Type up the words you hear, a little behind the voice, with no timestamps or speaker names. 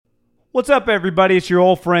What's up, everybody? It's your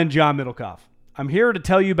old friend, John Middlecoff. I'm here to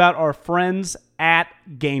tell you about our friends at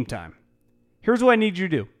Game Time. Here's what I need you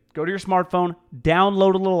to do. Go to your smartphone,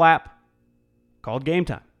 download a little app called Game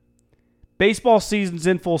Time. Baseball season's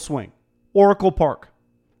in full swing. Oracle Park.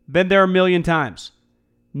 Been there a million times.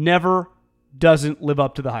 Never doesn't live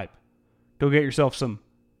up to the hype. Go get yourself some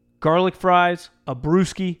garlic fries, a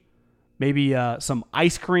brewski, maybe some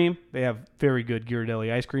ice cream. They have very good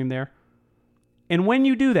Ghirardelli ice cream there. And when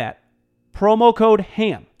you do that, promo code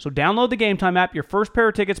HAM. So download the Game Time app. Your first pair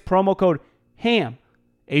of tickets, promo code HAM,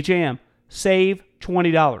 H-A-M, save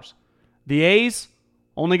 $20. The A's,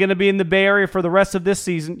 only going to be in the Bay Area for the rest of this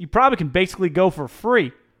season. You probably can basically go for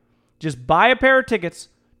free. Just buy a pair of tickets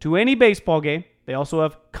to any baseball game. They also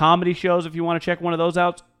have comedy shows if you want to check one of those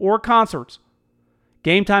out, or concerts.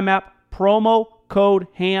 Game Time app, promo code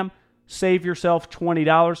HAM, save yourself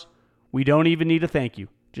 $20. We don't even need a thank you.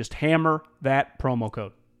 Just hammer that promo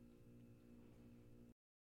code.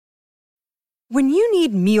 When you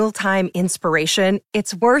need mealtime inspiration,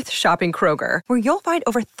 it's worth shopping Kroger, where you'll find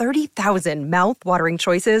over 30,000 mouth-watering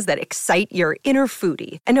choices that excite your inner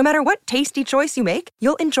foodie. And no matter what tasty choice you make,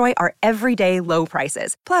 you'll enjoy our everyday low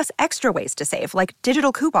prices, plus extra ways to save, like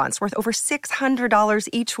digital coupons worth over $600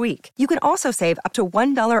 each week. You can also save up to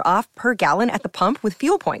 $1 off per gallon at the pump with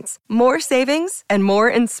fuel points. More savings and more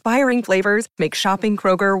inspiring flavors make shopping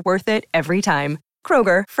Kroger worth it every time.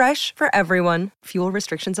 Kroger, fresh for everyone. Fuel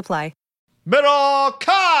restrictions apply.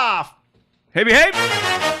 Middlecoff! Hey, behave!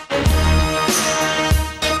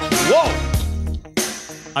 Whoa!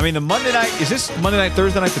 I mean, the Monday night, is this Monday night,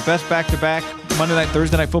 Thursday night, the best back-to-back Monday night,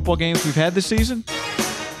 Thursday night football games we've had this season?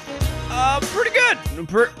 Pretty good.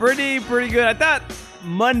 Pretty good. I thought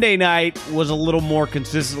Monday night was a little more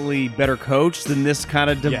consistently better coached than this kind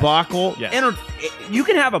of debacle. Yes. You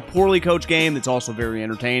can have a poorly coached game that's also very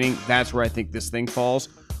entertaining. That's where I think this thing falls.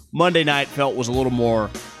 Monday night felt was a little more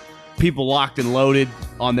people locked and loaded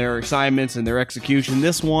on their assignments and their execution.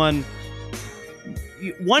 This one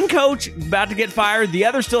coach about to get fired, the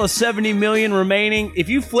other still has $70 million remaining. If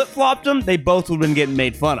you flip-flopped them, they both would have been getting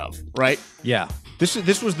made fun of, right? Yeah.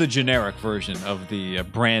 This was the generic version of the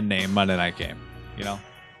brand name Monday night game, you know?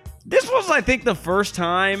 This was, I think, the first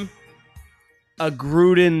time a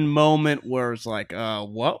Gruden moment where it's like,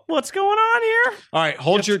 what's going on here? All right,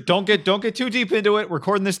 don't get too deep into it. We're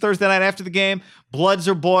recording this Thursday night after the game. Bloods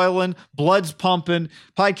are boiling, blood's pumping.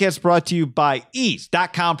 Podcast brought to you by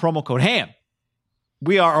ease.com, promo code HAM.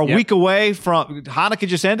 We are a week away from Hanukkah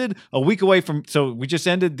just ended. A week away from, so we just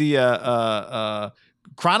ended the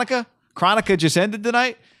Hanukkah. Hanukkah just ended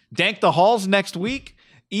tonight. Dank the Halls next week.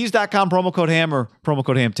 Ease.com, promo code HAM or promo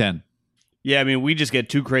code HAM10. Yeah, I mean, we just get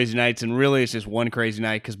 2 crazy nights, and really it's just one crazy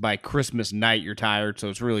night because by Christmas night you're tired, so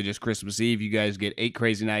it's really just Christmas Eve. You guys get 8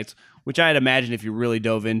 crazy nights, which I'd imagine if you really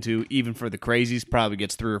dove into, even for the crazies, probably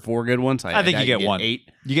gets 3 or 4 good ones. I think you get 1.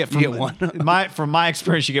 8. You get one. From my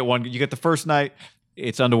experience, you get 1. You get the first night.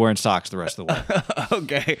 It's underwear and socks the rest of the way.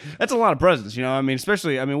 Okay. That's a lot of presents, you know? I mean,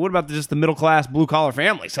 especially, what about just the middle-class, blue-collar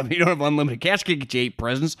families? I mean, you don't have unlimited cash, can get you 8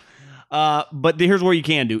 presents. But here's what you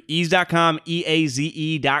can do. Ease.com,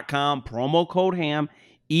 EAZE.com, promo code HAM,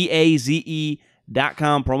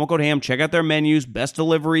 EAZE.com, promo code HAM. Check out their menus. Best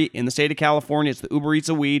delivery in the state of California. It's the Uber Eats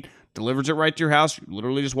of weed. Delivers it right to your house. You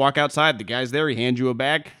literally just walk outside. The guy's there. He hands you a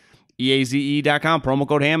bag. EAZE.com, promo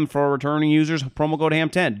code HAM. For returning users, promo code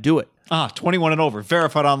HAM10. Do it. 21 and over.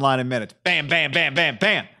 Verified online in minutes. Bam, bam, bam, bam,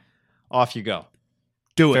 bam. Off you go.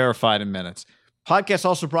 Do it. Verified in minutes. Podcast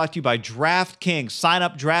also brought to you by DraftKings. Sign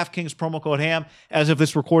up, DraftKings, promo code HAM. As of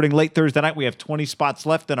this recording late Thursday night, we have 20 spots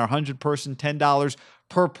left in our 100-person, $10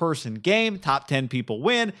 per person game. Top 10 people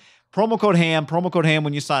win. Promo code HAM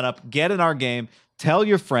when you sign up. Get in our game. Tell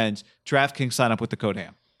your friends. DraftKings, sign up with the code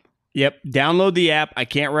HAM. Yep. Download the app. I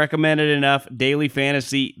can't recommend it enough. Daily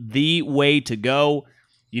fantasy, the way to go.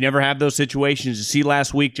 You never have those situations. You see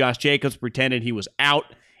last week, Josh Jacobs pretended he was out,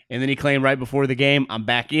 and then he claimed right before the game, I'm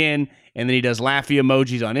back in. And then he does laughy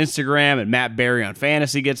emojis on Instagram, and Matt Berry on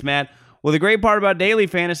Fantasy gets mad. Well, the great part about daily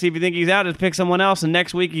fantasy, if you think he's out, is pick someone else, and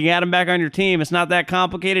next week you got him back on your team. It's not that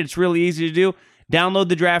complicated. It's really easy to do. Download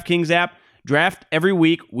the DraftKings app. Draft every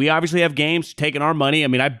week. We obviously have games taking our money. I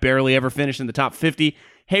mean, I barely ever finish in the top 50.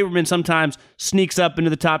 Haberman sometimes sneaks up into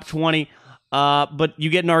the top 20. But you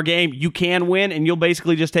get in our game, you can win, and you'll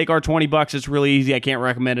basically just take our $20. It's really easy. I can't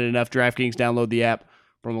recommend it enough. DraftKings, download the app.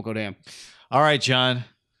 Promo code HAM. All right, John.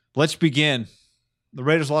 Let's begin. The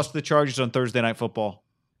Raiders lost to the Chargers on Thursday Night Football.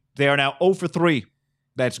 They are now 0 for 3.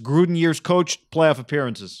 That's Gruden years coached playoff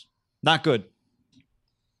appearances. Not good.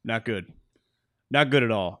 Not good. Not good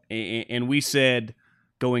at all. And we said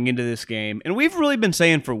going into this game, and we've really been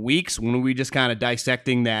saying for weeks when we just kind of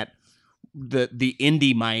dissecting that the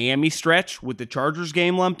Indy Miami stretch with the Chargers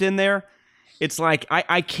game lumped in there, it's like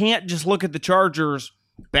I can't just look at the Chargers,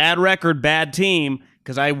 bad record, bad team,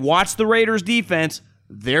 because I watched the Raiders defense,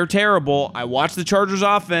 they're terrible. I watched the Chargers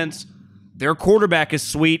offense, their quarterback is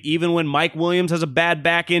sweet, even when Mike Williams has a bad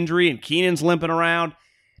back injury and Keenan's limping around.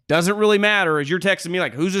 Doesn't really matter. As you're texting me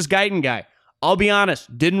like, who's this Guyton guy? I'll be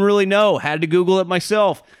honest, didn't really know. Had to Google it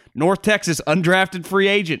myself. North Texas, undrafted free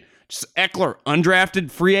agent. Just Eckler,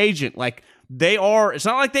 undrafted free agent. Like, they are, it's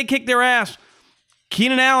not like they kicked their ass.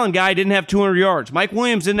 Keenan Allen guy didn't have 200 yards. Mike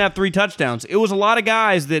Williams didn't have 3 touchdowns. It was a lot of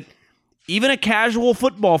guys that even a casual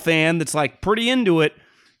football fan that's like pretty into it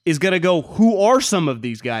is going to go, who are some of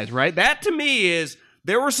these guys, right? That to me is,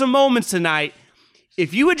 there were some moments tonight.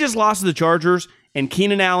 If you had just lost to the Chargers and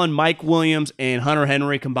Keenan Allen, Mike Williams, and Hunter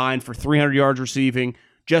Henry combined for 300 yards receiving,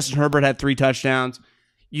 Justin Herbert had 3 touchdowns,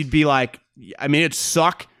 you'd be like, I mean, it'd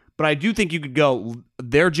suck, but I do think you could go,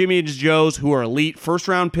 they're Jimmy and Joes who are elite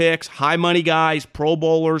first-round picks, high-money guys, Pro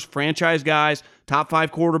Bowlers, franchise guys, top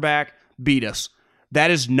 5 quarterback, beat us.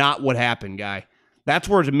 That is not what happened, guy. That's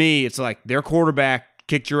where, to me, it's like their quarterback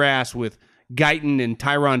kicked your ass with Guyton and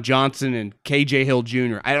Tyron Johnson and KJ Hill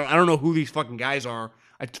Jr. I don't know who these fucking guys are.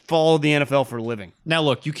 I follow the NFL for a living. Now,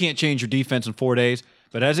 look, you can't change your defense in 4 days,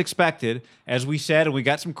 but as expected, as we said, and we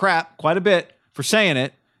got some crap quite a bit for saying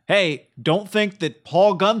it, hey, don't think that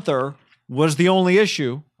Paul Gunther was the only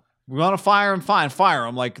issue. We want to fire him, fine, fire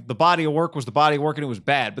him. Like, the body of work was the body of work and it was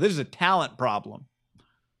bad. But this is a talent problem.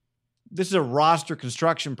 This is a roster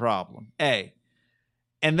construction problem, A.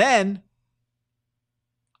 And then,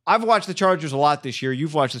 I've watched the Chargers a lot this year.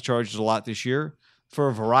 You've watched the Chargers a lot this year for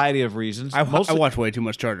a variety of reasons. I watch way too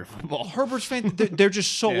much Charger football. Herbert's fans, they're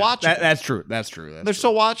just so watchable. That's true. They're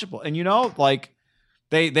so watchable. And, you know, like,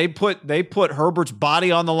 They put Herbert's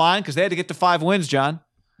body on the line because they had to get to 5 wins, John.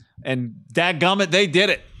 And dadgummit, they did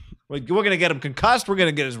it. We're going to get him concussed. We're going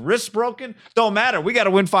to get his wrists broken. Don't matter. We got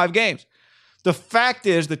to win 5 games. The fact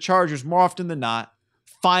is the Chargers, more often than not,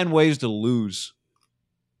 find ways to lose.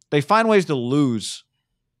 They find ways to lose.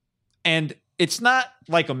 And it's not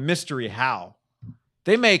like a mystery how.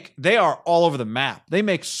 They are all over the map. They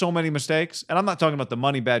make so many mistakes. And I'm not talking about the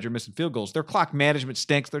money badger missing field goals. Their clock management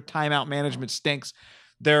stinks. Their timeout management stinks.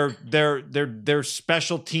 Their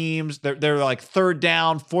special teams, they're like 3rd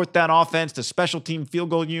down, 4th down offense to special team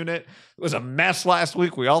field goal unit. It was a mess last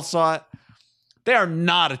week. We all saw it. They are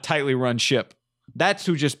not a tightly run ship. That's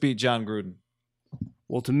who just beat John Gruden.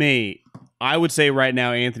 Well, to me, I would say right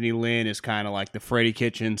now Anthony Lynn is kind of like the Freddie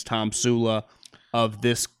Kitchens, Tom Sula of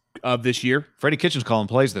this year. Freddie Kitchens calling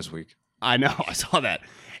plays this week. I know. I saw that.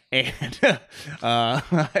 And For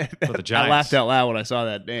the Giants. I laughed out loud when I saw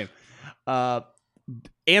that name.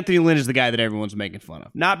 Anthony Lynn is the guy that everyone's making fun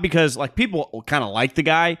of. Not because like people kind of like the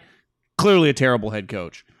guy. Clearly a terrible head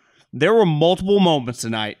coach. There were multiple moments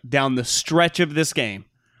tonight down the stretch of this game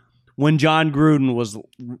when John Gruden was,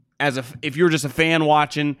 if you're just a fan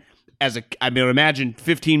watching, imagine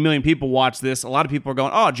 15 million people watch this. A lot of people are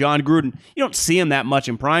going, oh, John Gruden. You don't see him that much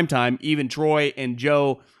in primetime. Even Troy and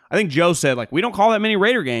Joe, I think Joe said, like, we don't call that many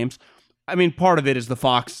Raider games. I mean, part of it is the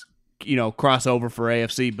Fox, crossover for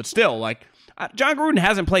AFC, but still, like, John Gruden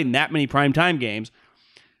hasn't played in that many primetime games.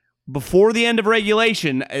 Before the end of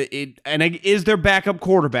regulation, is their backup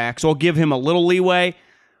quarterback, so I'll give him a little leeway.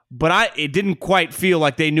 But it didn't quite feel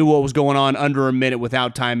like they knew what was going on under a minute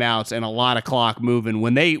without timeouts and a lot of clock moving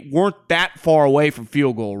when they weren't that far away from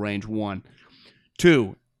field goal range, 1.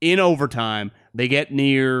 2, in overtime, they get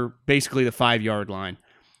near basically the 5-yard line.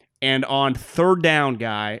 And on 3rd down,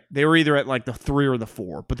 guy, they were either at like the 3 or the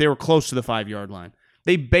 4, but they were close to the 5-yard line.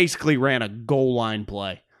 They basically ran a goal line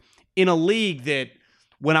play in a league that,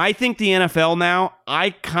 when I think the NFL now,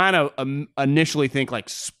 I kind of initially think like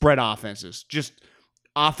spread offenses, just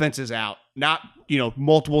offenses out, not,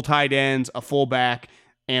 multiple tight ends, a fullback,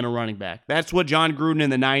 and a running back. That's what John Gruden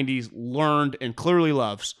in the 90s learned and clearly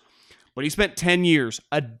loves. But he spent 10 years,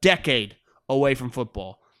 a decade away from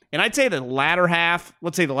football. And I'd say the latter half,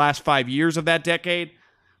 let's say the last 5 years of that decade,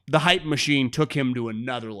 the hype machine took him to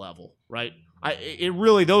another level, right? It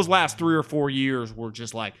really, those last 3 or 4 years were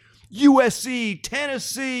just like USC,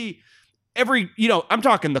 Tennessee, I'm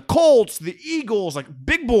talking the Colts, the Eagles, like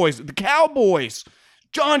big boys, the Cowboys,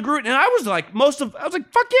 John Gruden. And I was like, fuck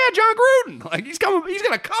yeah, John Gruden. Like, he's going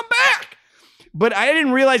to come back. But I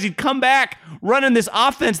didn't realize he'd come back running this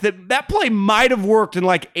offense that play might have worked in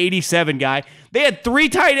like 87, guy. They had 3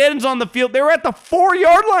 tight ends on the field. They were at the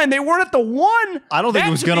 4-yard line. They weren't at the 1. I don't think it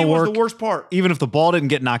was going to work. Was the worst part. Even if the ball didn't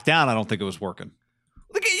get knocked down, I don't think it was working.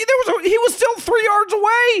 Look, he was still 3 yards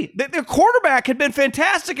away. Their quarterback had been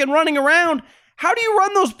fantastic in running around. How do you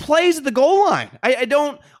run those plays at the goal line?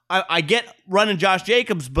 I get running Josh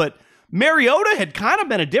Jacobs, but Mariota had kind of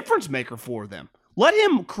been a difference maker for them. Let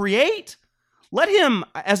him create. Let him,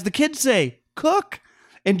 as the kids say, cook.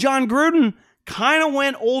 And John Gruden kind of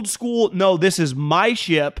went old school, no, this is my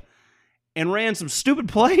ship, and ran some stupid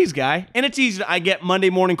plays, guy. And it's easy I get Monday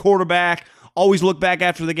morning quarterback, always look back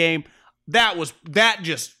after the game. That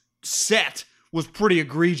just set was pretty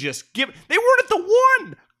egregious. They weren't at the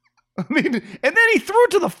one. I mean, and then he threw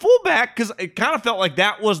it to the fullback because it kind of felt like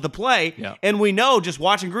that was the play. Yeah. And we know, just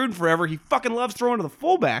watching Gruden forever, he fucking loves throwing to the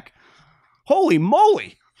fullback. Holy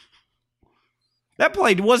moly. That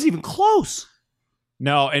play wasn't even close.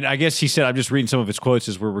 No, and I guess he said, I'm just reading some of his quotes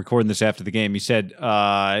as we're recording this after the game. He said,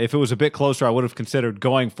 if it was a bit closer, I would have considered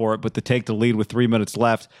going for it, but to take the lead with 3 minutes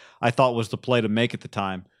left, I thought was the play to make at the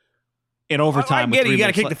time. In overtime, I get it. You got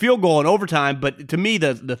to kick the field goal in overtime, but to me,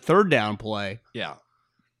 the third down play. Yeah.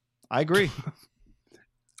 I agree.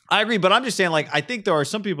 I agree, but I'm just saying, like, I think there are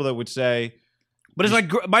some people that would say. But it's like,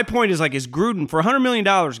 my point is, like, is Gruden, for $100 million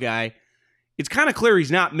guy, it's kind of clear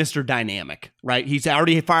he's not Mr. Dynamic, right? He's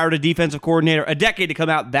already fired a defensive coordinator. A decade to come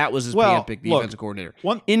out, that was his pick defensive coordinator.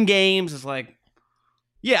 In games, it's like.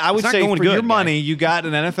 Yeah, I would say for your money, you got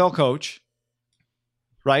an NFL coach,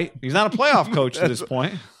 right? He's not a playoff coach to this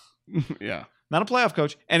point. Yeah. Not a playoff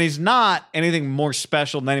coach. And he's not anything more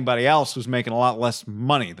special than anybody else who's making a lot less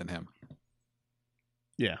money than him.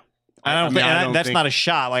 Yeah. I don't think that's not a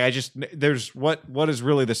shot. Like, there's what is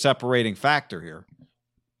really the separating factor here?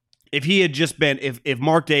 If he had just been, if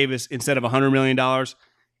Mark Davis, instead of $100 million,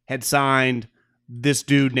 had signed this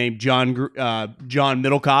dude named John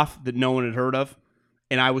Middlecoff that no one had heard of,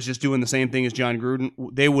 and I was just doing the same thing as John Gruden,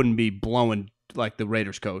 they wouldn't be blowing like the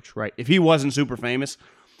Raiders coach, right? If he wasn't super famous.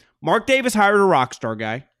 Mark Davis hired a rock star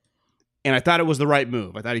guy, and I thought it was the right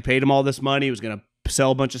move. I thought he paid him all this money. He was going to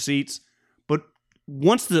sell a bunch of seats. But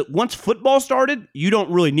once football started, you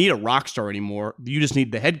don't really need a rock star anymore. You just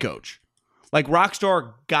need the head coach. Like, rock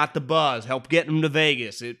star got the buzz, helped get him to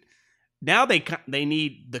Vegas. Now they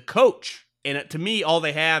need the coach. And to me, all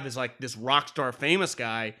they have is like this rock star famous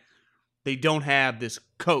guy. They don't have this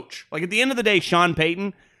coach. Like, at the end of the day, Sean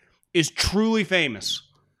Payton is truly famous.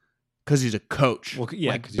 Because he's a coach. Well, yeah,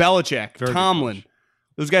 like Belichick, Tomlin.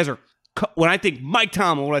 Those guys are... When I think Mike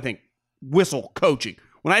Tomlin, what do I think? Whistle coaching.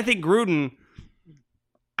 When I think Gruden,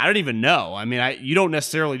 I don't even know. I mean, you don't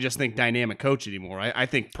necessarily just think dynamic coach anymore. I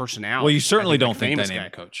think personality. Well, you certainly don't think famous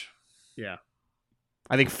dynamic guy. coach. Yeah.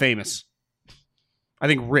 I think famous. I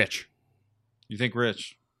think rich. You think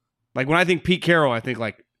rich? Like, when I think Pete Carroll, I think,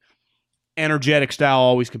 like, energetic style,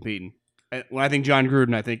 always competing. When I think John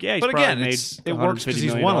Gruden, I think, yeah, he's probably made it works because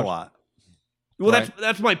he's won a lot. Well, right?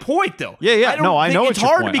 that's my point, though. Yeah. I know it's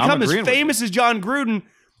hard to become as famous as John Gruden.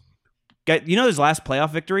 You know, his last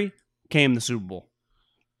playoff victory came the Super Bowl.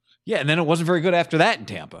 Yeah, and then it wasn't very good after that in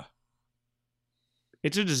Tampa.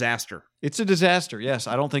 It's a disaster. It's a disaster. Yes,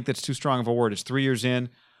 I don't think that's too strong of a word. It's 3 years in.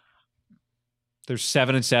 There's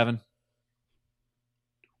 7-7.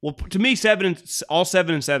 Well, to me, all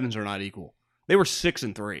 7 and 7s are not equal. They were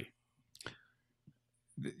 6-3.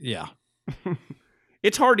 Yeah.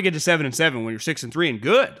 It's hard to get to 7-7 when you're 6-3 and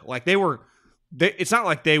good. Like, it's not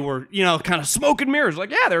like they were, kind of smoke and mirrors.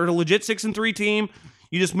 Like, yeah, they're a legit 6-3 team.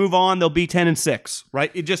 You just move on, they'll be 10-6,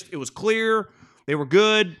 right? It was clear. They were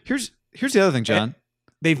good. Here's the other thing, John. And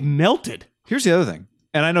they've melted. Here's the other thing.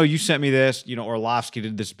 And I know you sent me this, Orlovsky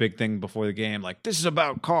did this big thing before the game, like, this is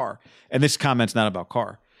about Carr. And this comment's not about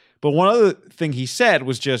Carr. But one other thing he said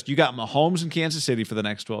was just, you got Mahomes in Kansas City for the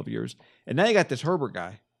next 12 years, and now you got this Herbert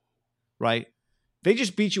guy, right? They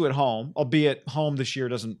just beat you at home, albeit home this year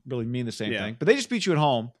doesn't really mean the same thing, but they just beat you at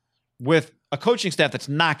home with a coaching staff that's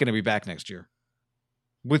not going to be back next year.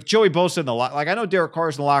 With Joey Bosa in the like, I know Derek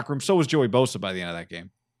Carr's in the locker room, so was Joey Bosa by the end of that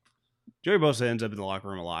game. Joey Bosa ends up in the locker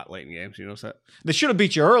room a lot late in games. You know that? They should have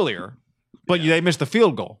beat you earlier, but they missed the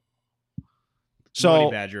field goal. So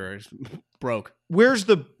Money Badger is broke. Where's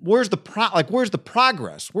the progress? Where's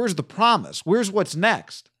the promise? Where's what's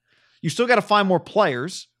next? You still got to find more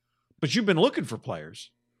players, but you've been looking for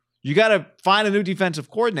players. You got to find a new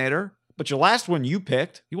defensive coordinator, but your last one you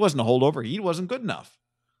picked, he wasn't a holdover. He wasn't good enough.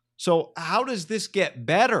 So how does this get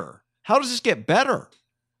better? How does this get better?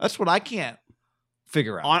 That's what I can't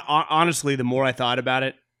figure out. Honestly, the more I thought about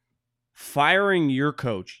it, firing your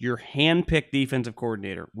coach, your hand-picked defensive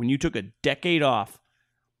coordinator, when you took a decade off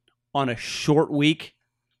on a short week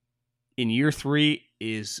in year 3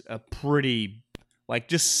 is a pretty,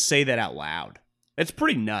 just say that out loud. It's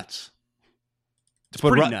pretty nuts.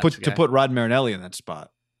 To put Rod Marinelli in that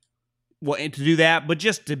spot. Well, and to do that, but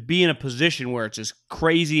just to be in a position where it's as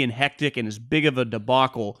crazy and hectic and as big of a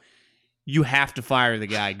debacle, you have to fire the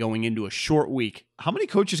guy going into a short week. How many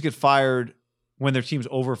coaches get fired when their team's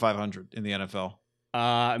over 500 in the NFL?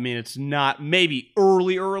 I mean, it's not maybe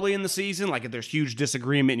early in the season, like if there's huge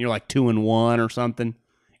disagreement and you're like 2-1 or something,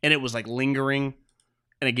 and it was like lingering.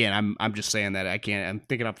 And again, I'm just saying that I can't. I'm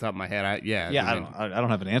thinking off the top of my head. I don't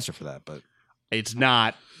have an answer for that, but it's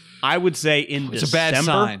not. I would say it's a bad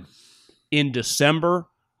sign. In December,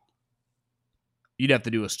 you'd have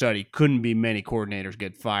to do a study. Couldn't be many coordinators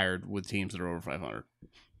get fired with teams that are over 500.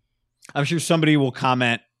 I'm sure somebody will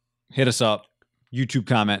comment, hit us up, YouTube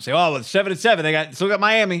comment, say, "Oh, with 7-7, they still got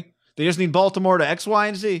Miami. They just need Baltimore to X, Y,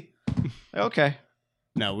 and Z." Okay.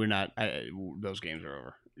 No, we're not. Those games are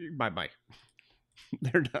over. Bye.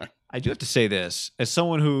 They're done. I do have to say this. As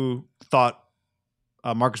someone who thought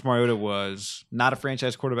Marcus Mariota was not a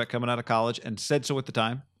franchise quarterback coming out of college and said so at the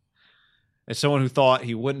time, as someone who thought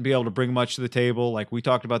he wouldn't be able to bring much to the table, like we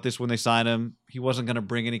talked about this when they signed him, he wasn't going to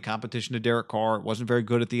bring any competition to Derek Carr. It wasn't very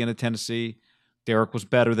good at the end of Tennessee. Derek was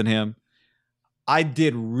better than him. I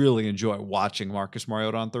did really enjoy watching Marcus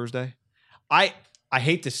Mariota on Thursday. I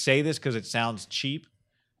hate to say this because it sounds cheap.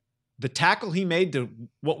 The tackle he made to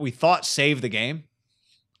what we thought saved the game,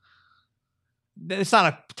 it's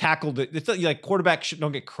not a tackle that it's like quarterbacks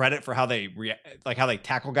don't get credit for how they how they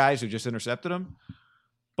tackle guys who just intercepted him.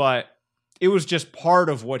 But it was just part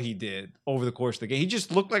of what he did over the course of the game. He just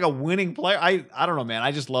looked like a winning player. I don't know, man.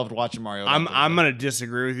 I just loved watching Mariota. I'm going to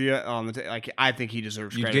disagree with you on the I think he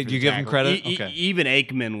deserves credit. You give him credit? Okay. Even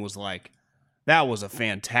Aikman was like, that was a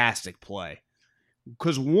fantastic play.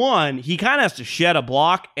 Because one, he kind of has to shed a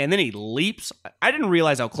block, and then he leaps. I didn't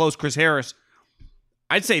realize how close Chris Harris,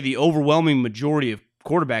 I'd say the overwhelming majority of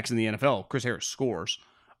quarterbacks in the NFL, Chris Harris scores.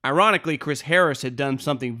 Ironically, Chris Harris had done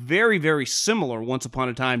something very, very similar once upon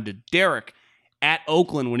a time to Derek at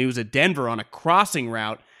Oakland when he was at Denver on a crossing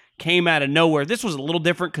route, came out of nowhere. This was a little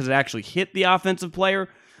different because it actually hit the offensive player,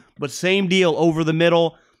 but same deal over the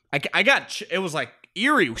middle. It was like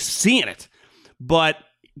eerie seeing it. But,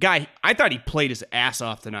 guy, I thought he played his ass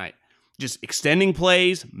off tonight. Just extending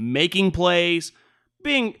plays, making plays,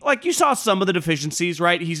 being, like, you saw some of the deficiencies,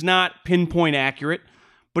 right? He's not pinpoint accurate,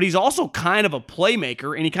 but he's also kind of a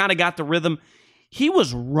playmaker, and he kind of got the rhythm. He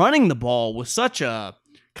was running the ball with such a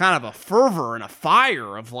kind of a fervor and a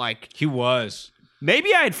fire of like... He was.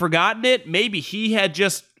 Maybe I had forgotten it. Maybe he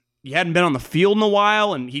hadn't been on the field in a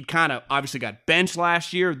while, and he'd kind of obviously got benched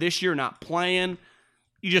last year. This year, not playing.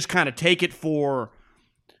 You just kind of take it for...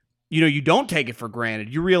 you don't take it for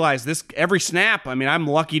granted. You realize this every snap. I mean, I'm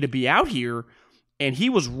lucky to be out here, and he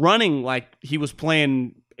was running like he was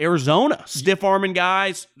playing Arizona, stiff-arming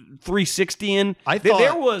guys, 360-ing. I thought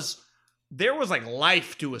there was like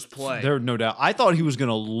life to his play. There, no doubt. I thought he was going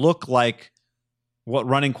to look like what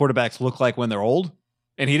running quarterbacks look like when they're old,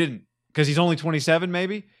 and he didn't because he's only 27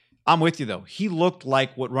 maybe. I'm with you, though. He looked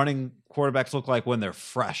like what running quarterbacks look like when they're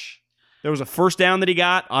fresh. There was a first down that he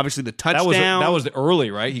got. Obviously, the touchdown. That was the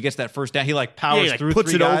early, right? He gets that first down. He powers through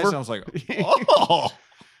puts three it guys. over. And I was like, oh.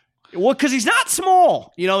 Well, because he's not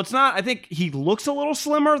small. It's not. I think he looks a little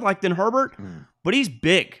slimmer than Herbert, but he's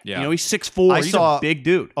big. Yeah. He's 6'4". He's a big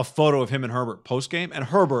dude. A photo of him and Herbert post-game, and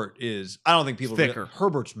Herbert is, I don't think people... thicker.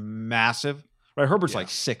 Herbert's massive, right? Herbert's like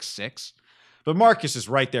 6'6". But Marcus is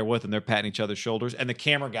right there with him. They're patting each other's shoulders, and the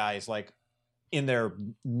camera guy is like in their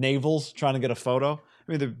navels trying to get a photo.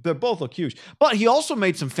 I mean, they both look huge. But he also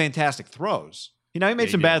made some fantastic throws. He made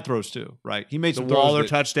some bad throws too, right? He made some throws. Waller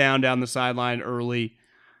touchdown down the sideline early.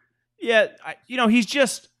 Yeah, he's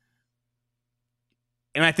just...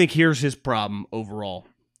 And I think here's his problem overall.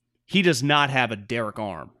 He does not have a Derek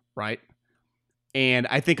arm, right? And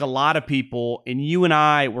I think a lot of people, and you and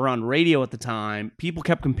I were on radio at the time, people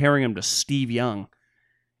kept comparing him to Steve Young.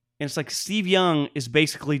 And it's like Steve Young is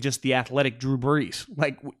basically just the athletic Drew Brees.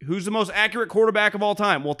 Like, who's the most accurate quarterback of all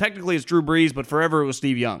time? Well, technically it's Drew Brees, but forever it was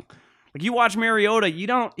Steve Young. Like, you watch Mariota,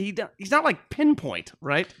 he's not like pinpoint,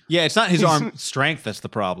 right? Yeah, it's not his arm strength that's the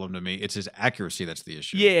problem to me. It's his accuracy that's the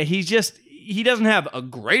issue. Yeah, he doesn't have a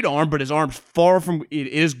great arm, but his arm's far from it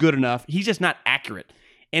is good enough. He's just not accurate.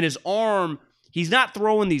 And his arm, he's not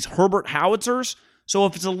throwing these Herbert howitzers. So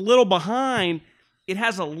if it's a little behind, it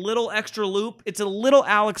has a little extra loop. It's a little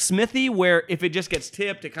Alex Smithy where if it just gets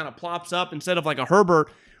tipped, it kind of plops up instead of like a Herbert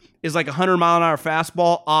is like a 100-mile-an-hour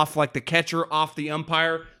fastball off like the catcher, off the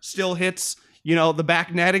umpire, still hits, the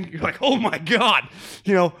back netting. You're like, oh my God.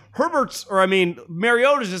 Mariota's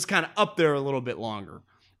just kind of up there a little bit longer.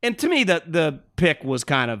 And to me, the pick was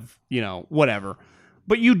kind of, whatever.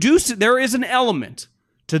 But you do see, there is an element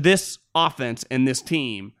to this offense and this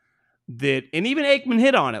team that, and even Aikman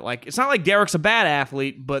hit on it. Like, it's not like Derek's a bad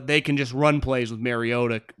athlete, but they can just run plays with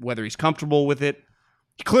Mariota, whether he's comfortable with it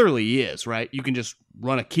Clearly he is, right? You can just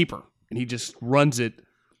run a keeper, and he just runs it.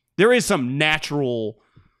 There is some natural,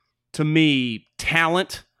 to me,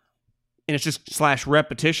 talent, and it's just /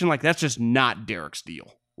 repetition. Like, that's just not Derek's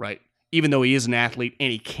deal, right? Even though he is an athlete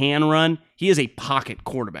and he can run, he is a pocket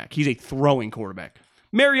quarterback. He's a throwing quarterback.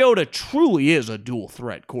 Mariota truly is a dual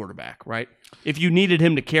threat quarterback, right? If you needed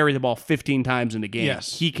him to carry the ball 15 times in the game,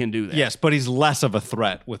 he can do that. Yes, but he's less of a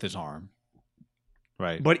threat with his arm.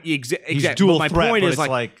 Right. But He's exactly. dual My threat, point but is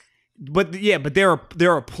it's but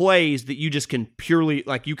there are plays that you just can purely,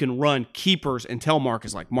 like, you can run keepers and tell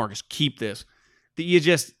Marcus, like, Marcus, keep this.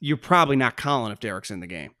 That you're probably not calling if Derek's in the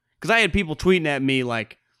game. Because I had people tweeting at me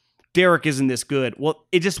like, Derek isn't this good. Well,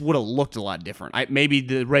 it just would have looked a lot different. Maybe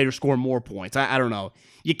the Raiders score more points. I don't know.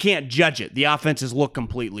 You can't judge it. The offenses look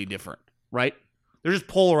completely different, right? They're just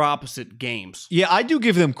polar opposite games. Yeah, I do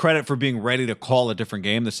give them credit for being ready to call a different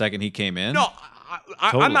game the second he came in. No,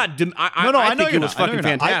 Totally. I'm not. I know think it was fucking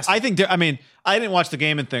fantastic. I think. I mean, I didn't watch the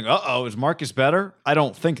game and think, is Marcus better? I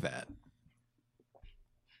don't think that.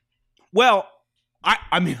 Well,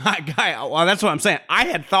 that's what I'm saying. I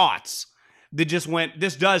had thoughts that just went,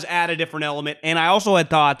 this does add a different element. And I also had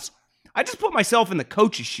thoughts, I just put myself in the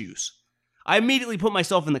coach's shoes. I immediately put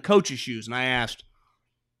myself in the coach's shoes and I asked,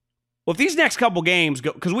 well, if these next couple games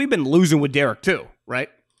go, because we've been losing with Derek too, right?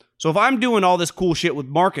 So if I'm doing all this cool shit with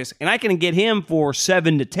Marcus and I can get him for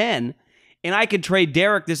 7 to 10, and I could trade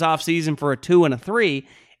Derek this offseason for a 2 and a 3,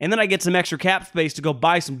 and then I get some extra cap space to go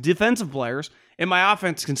buy some defensive players, and my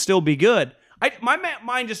offense can still be good. My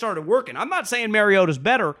mind just started working. I'm not saying Mariota's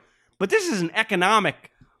better, but this is an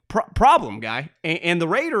economic problem, guy. And the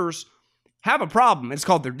Raiders have a problem. It's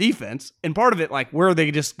called their defense. And part of it, like, where are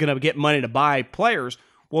they just going to get money to buy players?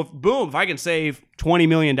 Well, if I can save $20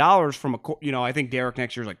 million from I think Derek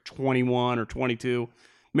next year is like 21 or 22.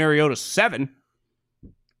 Mariota's 7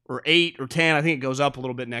 or 8 or 10. I think it goes up a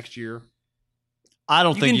little bit next year. I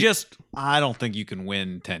don't think you can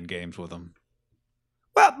win 10 games with him.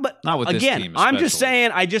 Well, but not with this team, I'm just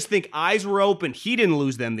saying, I just think eyes were open. He didn't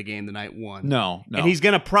lose them the game the night one. No. And he's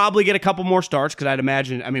going to probably get a couple more starts because I'd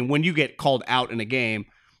imagine, when you get called out in a game,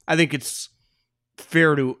 I think it's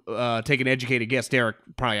fair to take an educated guess. Derek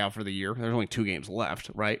probably out for the year. There's only 2 games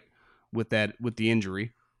left, right? With the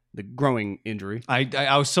injury, the growing injury.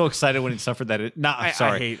 I was so excited when he suffered that. Not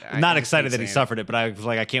excited that he suffered it, but I was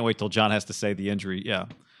like, I can't wait till John has to say the injury. Yeah,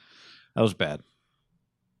 that was bad.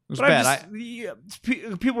 It was bad.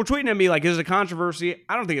 People were tweeting at me like, is it a controversy?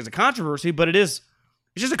 I don't think it's a controversy, but it's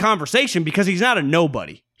just a conversation because he's not a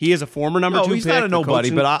nobody. He is a former number 2 pick. He's not a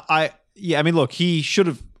nobody, but look, he should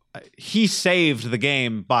have. He saved the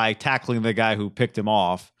game by tackling the guy who picked him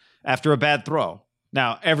off after a bad throw.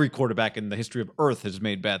 Now, every quarterback in the history of Earth has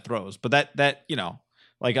made bad throws, but that he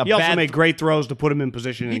also made great throws to put him in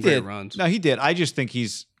position and great runs. No, he did. I just think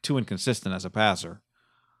he's too inconsistent as a passer.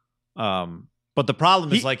 But the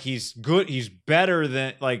problem is, he's good. He's better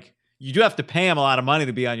than, you do have to pay him a lot of money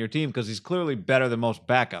to be on your team because he's clearly better than most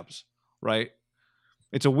backups, right?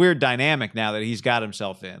 It's a weird dynamic now that he's got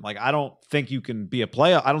himself in. I don't think you can be a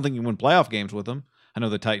playoff. I don't think you can win playoff games with him. I know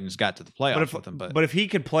the Titans got to the playoffs with him, but if he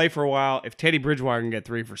could play for a while, if Teddy Bridgewater can get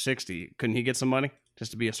 3 for $60, couldn't he get some money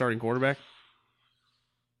just to be a starting quarterback?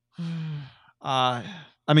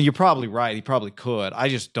 You're probably right. He probably could. I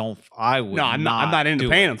just don't. I would. No, I'm not into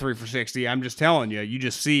paying him 3 for $60. I'm just telling you. You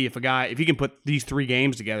just see if he can put these 3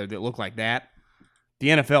 games together that look like that. The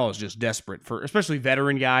NFL is just desperate for, especially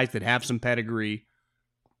veteran guys that have some pedigree.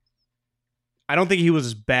 I don't think he was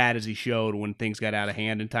as bad as he showed when things got out of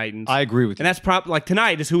hand in Titans. I agree with you. And that's probably,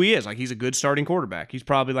 tonight is who he is. He's a good starting quarterback. He's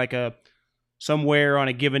probably somewhere on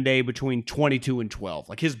a given day between 22 and 12.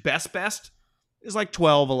 His best is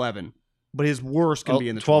 12, 11. But his worst can be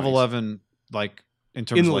in the 12, 20s. 11, in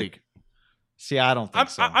terms in the of league. See, I don't think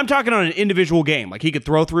so. I'm talking on an individual game. He could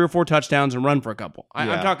throw 3 or 4 touchdowns and run for a couple.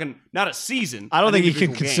 I'm talking not a season. I don't think he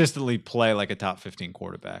can consistently play like a top 15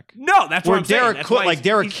 quarterback. No, that's what I'm saying.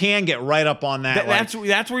 Derek can get right up on that.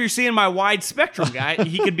 That's where you're seeing my wide spectrum guy.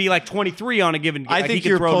 He could be 23 on a given game. I think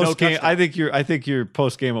you're post game. I think you're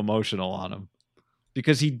post game emotional on him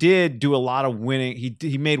because he did do a lot of winning.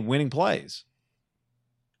 He made winning plays.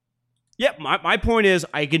 Yeah, my point is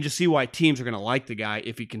I can just see why teams are going to like the guy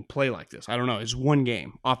if he can play like this. I don't know. It's 1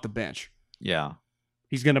 game off the bench. Yeah.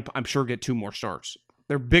 He's going to, I'm sure, get 2 more starts.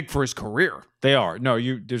 They're big for his career. They are. No,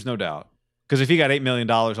 there's no doubt. Because if he got $8 million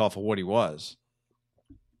off of what he was.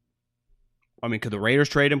 Could the Raiders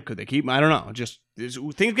trade him? Could they keep him? I don't know.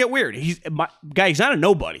 Things get weird. He's not a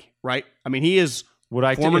nobody, right? He is if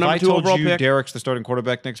I told you Derek's the starting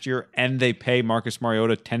quarterback next year and they pay Marcus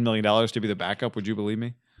Mariota $10 million to be the backup, would you believe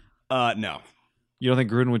me? No. You don't think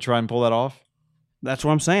Gruden would try and pull that off? That's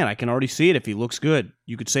what I'm saying. I can already see it. If he looks good,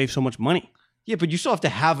 you could save so much money. Yeah, but you still have to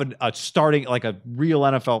have a starting, like a real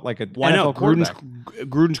NFL, like a I know NFL quarterback.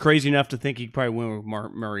 Gruden's crazy enough to think he could probably win with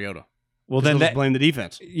Mariota. Well, Then then that, blame the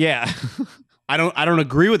defense. yeah. I don't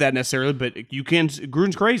agree with that necessarily, but you can.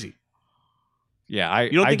 Gruden's crazy. Yeah,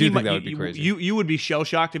 You don't I think do he think might, that would be crazy. You would be shell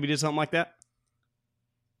shocked if he did something like that.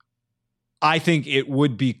 I think it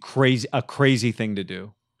would be a crazy thing to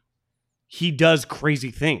do. He does crazy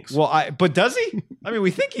things. Well, but does he? I mean,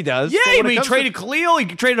 we think he does. Yeah, But when he it comes traded Khalil. He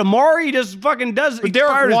traded Amari. He just fucking does. But he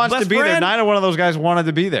Derek fired his wants to best be there. friend. Neither one of those guys wanted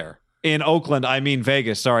to be there. In Oakland, I mean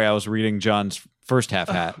Vegas. Sorry, I was reading John's first half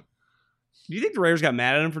hat. Do you think the Raiders got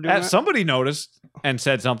mad at him for doing that? Somebody noticed and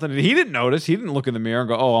said something. He didn't notice. He didn't look in the mirror and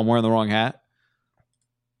go, "Oh, I'm wearing the wrong hat."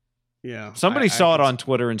 Yeah. Somebody saw it on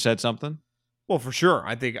Twitter and said something. Well, for sure.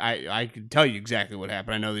 I think I can tell you exactly what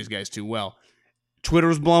happened. I know these guys too well. Twitter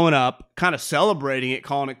was blowing up, kind of celebrating it,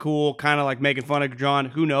 calling it cool, kind of like making fun of John.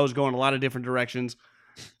 Who knows, going a lot of different directions.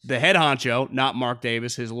 The head honcho, not Mark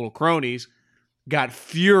Davis, his little cronies, got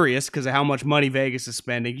furious because of how much money Vegas is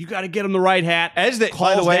spending. You got to get him the right hat. As they,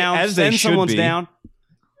 calls by the way, down, as they send should someone's be. down.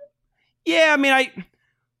 Yeah, I mean,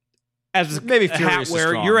 as Maybe a hat furious is wearer,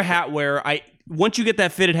 strong. you're a hat wearer. Once you get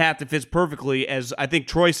that fitted hat that fits perfectly, as I think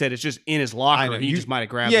Troy said, it's just in his I locker. know. He You- just might have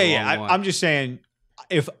grabbed Yeah, the yeah. wrong one. I'm just saying,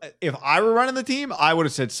 if I were running the team, I would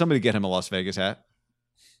have said somebody get him a Las Vegas hat.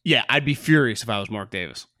 Yeah, I'd be furious if I was Mark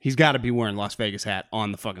Davis. He's got to be wearing Las Vegas hat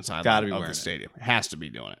on the fucking Gotta sideline be of wearing the it. stadium. Has to be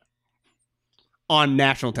doing it on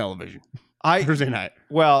national television I Thursday night.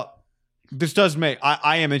 Well, this does make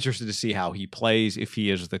I am interested to see how he plays if he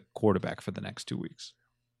is the quarterback for the next 2 weeks,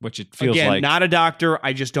 which it feels Again, like not a doctor.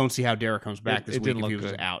 I just don't see how Derek comes back this it week didn't if he look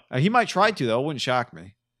was good. out. He might try to though. It wouldn't shock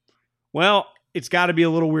me. Well, it's got to be a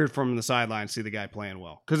little weird from the sideline to see the guy playing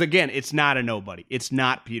well. Because again, it's not a nobody. It's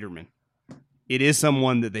not Peterman. It is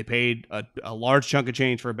someone that they paid a large chunk of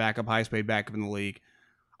change for a backup, highest paid backup in the league.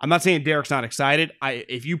 I'm not saying Derek's not excited.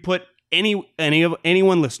 If you put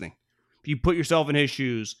anyone listening, if you put yourself in his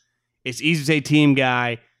shoes, it's easy to say team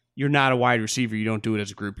guy. You're not a wide receiver. You don't do it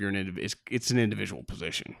as a group. You're it's an individual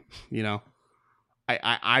position. You know,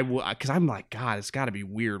 because I'm like, God, it's got to be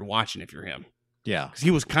weird watching if you're him. Yeah. Because he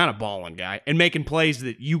was kind of balling, guy, and making plays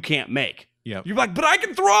that you can't make. Yeah. You're like, but I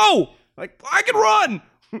can throw. Like, I can run.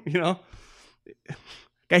 You know?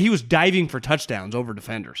 Guy, he was diving for touchdowns over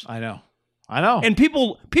defenders. I know. And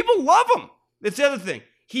people love him. That's the other thing.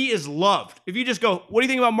 He is loved. If you just go, what do you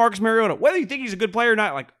think about Marcus Mariota? Whether you think he's a good player or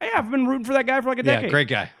not, like, hey, I've been rooting for that guy for like a decade. Yeah, great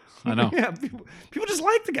guy. I know. Yeah, people just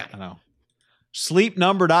like the guy. I know.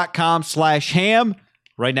 Sleepnumber.com/ham.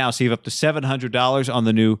 Right now, save up to $700 on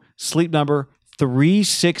the new Sleep Number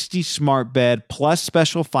 360 smart bed plus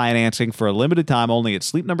special financing for a limited time only at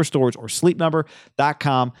Sleep Number stores or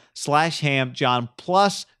sleepnumber.com/ham. John,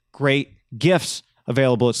 plus great gifts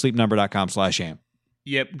available at sleepnumber.com/ham.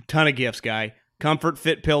 Yep, ton of gifts, guy. Comfort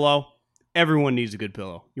Fit pillow. Everyone needs a good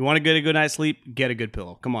pillow. You want to get a good night's sleep? Get a good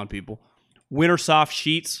pillow. Come on, people. Winter soft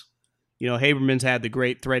sheets. You know, Haberman's had the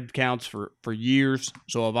great thread counts for years.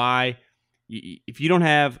 So have I. If you don't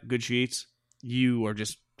have good sheets, you are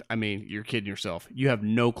just, you're kidding yourself. You have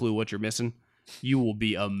no clue what you're missing. You will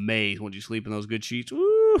be amazed when you sleep in those good sheets.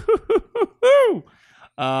 Woo!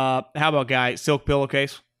 How about, guy, silk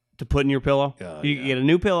pillowcase to put in your pillow? You can get a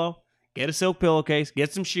new pillow, get a silk pillowcase,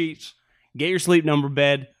 get some sheets, get your Sleep Number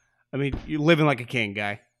bed. You're living like a king,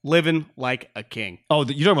 guy. Living like a king. Oh,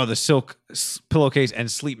 you're talking about the silk pillowcase and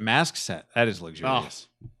sleep mask set. That is luxurious.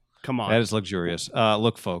 Oh, come on. That is luxurious.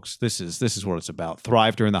 Look, folks, this is what it's about.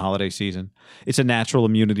 Thrive during the holiday season. It's a natural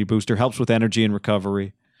immunity booster, helps with energy and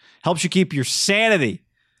recovery, helps you keep your sanity.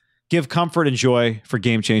 Give comfort and joy for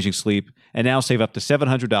game-changing sleep, and now save up to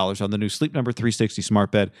 $700 on the new Sleep Number 360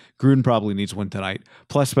 smart bed. Gruden probably needs one tonight,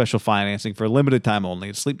 plus special financing for a limited time only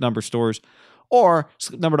at Sleep Number stores or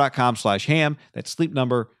sleepnumber.com/ham. That's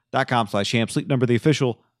sleepnumber.com/ham. Sleep Number, the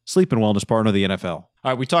official sleep and wellness partner of the NFL. All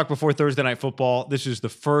right, we talked before Thursday Night Football. This is the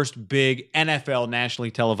first big NFL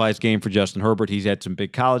nationally televised game for Justin Herbert. He's had some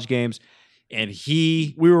big college games, and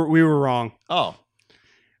we were wrong. Oh.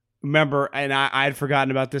 Remember, and I had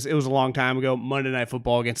forgotten about this. It was a long time ago. Monday Night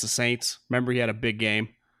Football against the Saints. Remember, he had a big game.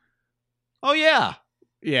 Oh, yeah.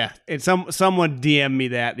 Yeah, and someone DM'd me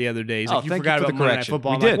that the other day. He's like, you thank forgot you for about the Monday Night correction.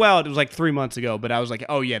 Football. We I'm did. like, well, it was like 3 months ago, but I was like,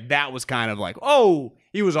 oh, yeah, that was kind of like, oh,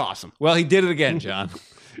 he was awesome. Well, he did it again, John.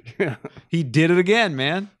 Yeah. He did it again,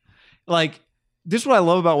 man. Like, this is what I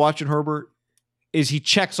love about watching Herbert is he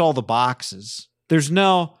checks all the boxes.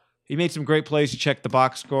 He made some great plays. You check the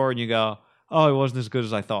box score and you go, oh, he wasn't as good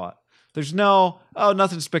as I thought. There's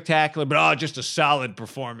nothing spectacular, but just a solid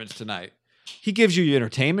performance tonight. He gives you your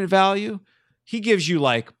entertainment value. he gives you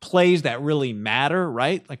like plays that really matter,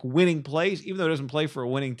 right? Like winning plays, even though he doesn't play for a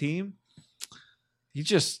winning team. He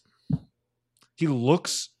just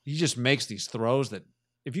makes these throws that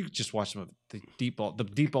if you could just watch some of the deep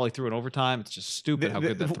ball he threw in overtime, it's just stupid how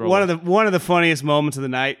good that throw was. One of the funniest moments of the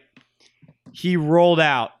night, he rolled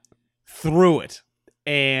out, threw it,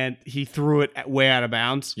 and he threw it way out of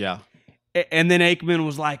bounds. Yeah. And then Aikman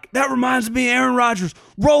was like, that reminds me of Aaron Rodgers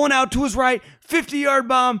rolling out to his right, 50-yard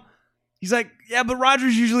bomb. He's like, yeah, but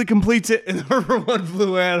Rodgers usually completes it, and Herbert one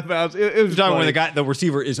flew out of bounds. It was talking when the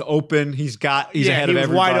receiver is open. He's ahead of everybody. He was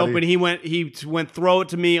wide open. He went throw it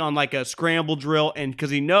to me on like a scramble drill, and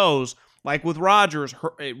because he knows, like with Rodgers,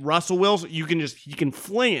 Russell Wilson, he can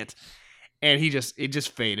fling it, and it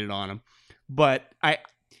just faded on him. But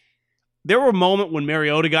there were a moment when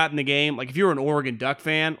Mariota got in the game. Like if you're an Oregon Duck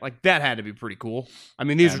fan, like that had to be pretty cool. I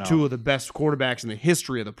mean, these are two of the best quarterbacks in the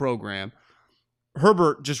history of the program.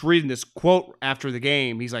 Herbert, just reading this quote after the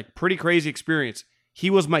game, he's like, pretty crazy experience. He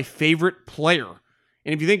was my favorite player.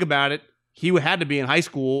 And if you think about it, he had to be in high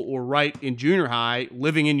school or right in junior high,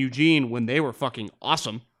 living in Eugene when they were fucking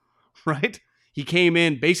awesome, right? He came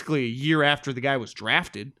in basically a year after the guy was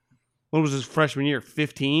drafted. When was his freshman year?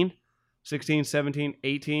 15, 16, 17,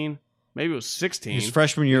 18? Maybe it was 16. His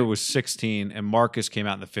freshman year was 16, and Marcus came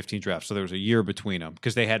out in the 15 draft, so there was a year between them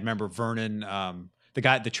because they had, remember, Vernon,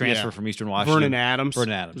 the transfer from Eastern Washington. Vernon Adams.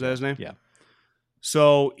 Vernon Adams. Was that his name? Yeah.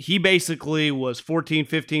 So he basically was 14,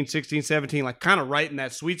 15, 16, 17, like kind of right in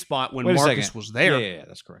that sweet spot when Marcus was there. Yeah,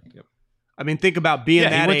 that's correct. Yep. I mean, think about being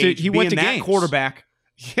that age, he went to that games. Quarterback.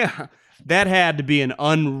 Yeah, that had to be an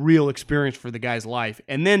unreal experience for the guy's life.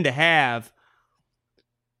 And then to have,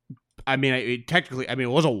 I mean, it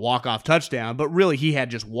was a walk-off touchdown, but really he had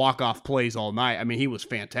just walk-off plays all night. I mean, he was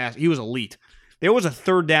fantastic. He was elite. There was a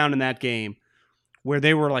third down in that game where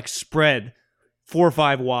they were like spread 4 or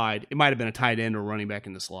 5 wide. It might have been a tight end or running back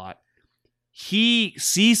in the slot. He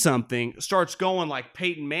sees something, starts going like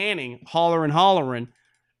Peyton Manning, hollering.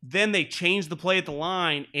 Then they change the play at the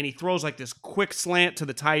line, and he throws like this quick slant to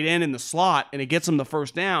the tight end in the slot, and it gets him the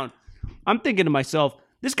first down. I'm thinking to myself,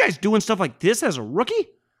 this guy's doing stuff like this as a rookie?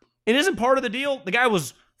 It isn't part of the deal. The guy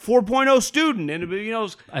was 4.0 student, and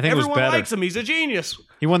I think everyone likes him. He's a genius.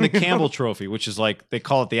 He won the Campbell Trophy, which is like, they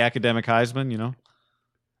call it the academic Heisman,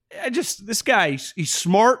 This guy, he's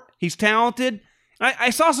smart, he's talented. I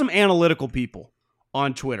saw some analytical people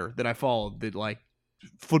on Twitter that I followed that like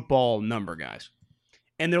football number guys.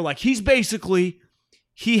 And they're like, he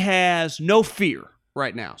has no fear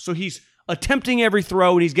right now. So he's attempting every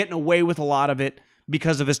throw and he's getting away with a lot of it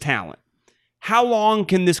because of his talent. How long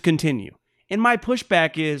can this continue? And my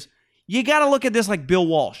pushback is, you got to look at this like Bill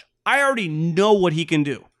Walsh. I already know what he can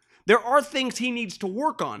do. There are things he needs to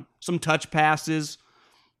work on. Some touch passes,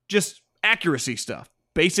 just accuracy stuff,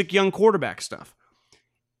 basic young quarterback stuff.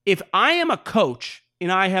 If I am a coach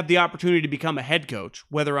and I have the opportunity to become a head coach,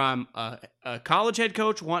 whether I'm a college head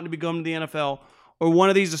coach wanting to become to the NFL or one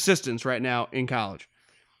of these assistants right now in college,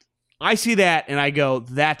 I see that and I go,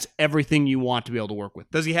 that's everything you want to be able to work with.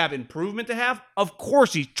 Does he have improvement to have? Of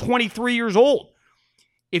course, he's 23 years old.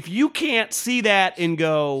 If you can't see that and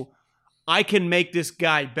go, I can make this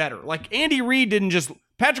guy better. Like Andy Reid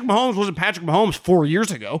Patrick Mahomes wasn't Patrick Mahomes 4 years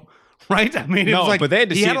ago, right? I mean, but they had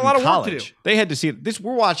to see it in a lot of college. work to do. They had to see it.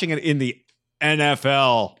 We're watching it in the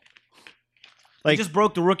NFL. He just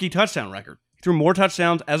broke the rookie touchdown record. He threw more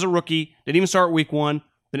touchdowns as a rookie, didn't even start week 1,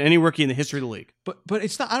 than any rookie in the history of the league. But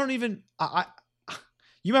it's not,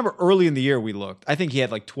 you remember early in the year we looked, I think he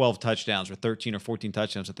had like 12 touchdowns or 13 or 14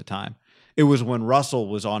 touchdowns at the time. It was when Russell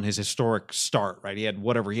was on his historic start, right? He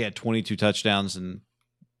had 22 touchdowns in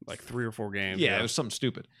like 3 or 4 games. Yeah, it was something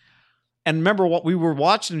stupid. And remember what we were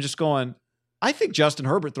watching and just going, I think Justin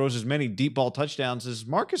Herbert throws as many deep ball touchdowns as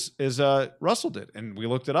Russell did. And we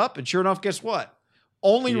looked it up, and sure enough, guess what?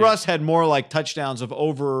 Only Russ had more like touchdowns of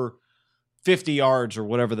over 50 yards or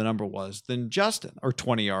whatever the number was than Justin, or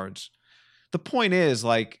 20 yards. The point is,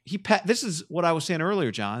 like, this is what I was saying earlier,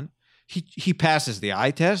 John. He passes the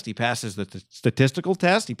eye test. He passes the statistical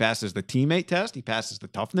test. He passes the teammate test. He passes the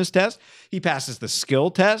toughness test. He passes the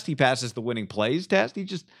skill test. He passes the winning plays test. He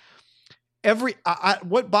just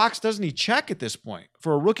what box doesn't he check at this point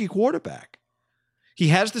for a rookie quarterback? He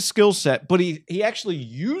has the skill set, but he actually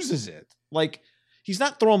uses it. Like, he's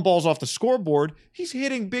not throwing balls off the scoreboard. He's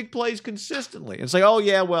hitting big plays consistently. It's like, oh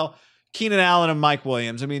yeah, well, Keenan Allen and Mike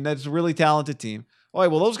Williams. I mean, that's a really talented team. Oh,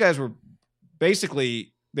 well, those guys were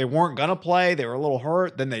basically, they weren't going to play. They were a little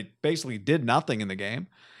hurt. Then they basically did nothing in the game.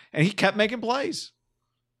 And he kept making plays.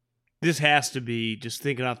 This has to be, just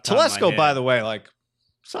thinking off the top of my Telesco, head. by the way, like,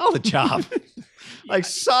 solid job.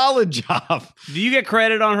 Solid job. Do you get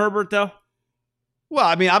credit on Herbert, though? Well,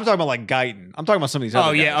 I mean, I'm talking about like Guyton. I'm talking about some of these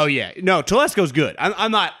other guys. Oh yeah. No, Telesco's good.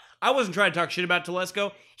 I'm not. I wasn't trying to talk shit about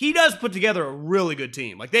Telesco. He does put together a really good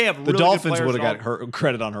team. Like they have The really Dolphins good would players have got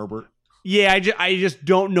credit on Herbert. Yeah, I just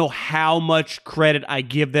don't know how much credit I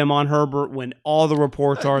give them on Herbert when all the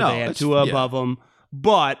reports are they had Tua above him.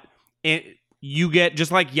 But you get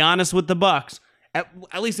just like Giannis with the Bucks.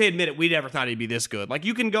 At least they admit it. We never thought he'd be this good. Like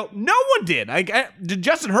you can go. No one did. Did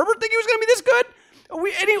Justin Herbert think he was going to be this good?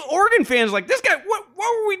 Any Oregon fans like this guy? What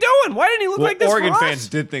were we doing? Why didn't he look like this? Oregon for us? fans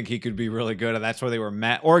did think he could be really good, and that's why they were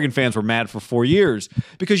mad. Oregon fans were mad for 4 years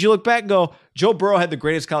because you look back and go, Joe Burrow had the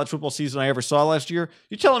greatest college football season I ever saw last year.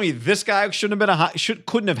 You're telling me this guy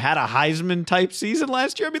couldn't have had a Heisman type season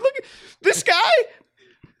last year? I mean, look at this guy.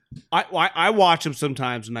 I watch him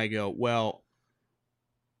sometimes and I go, well,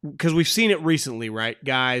 because we've seen it recently, right?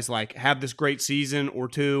 Guys like have this great season or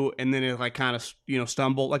two, and then it like kind of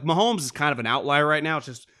stumble. Like Mahomes is kind of an outlier right now. It's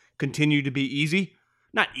just continued to be easy,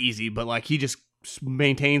 not easy, but like he just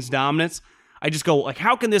maintains dominance. I just go like,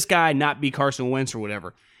 how can this guy not be Carson Wentz or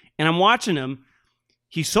whatever? And I'm watching him.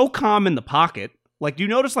 He's so calm in the pocket. Like, do you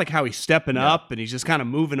notice like how he's stepping up and he's just kind of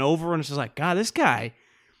moving over, and it's just like, God, this guy.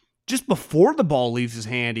 Just before the ball leaves his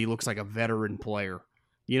hand, he looks like a veteran player.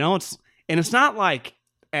 It's not like.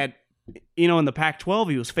 In the Pac-12,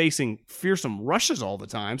 he was facing fearsome rushes all the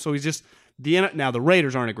time. So he's just now the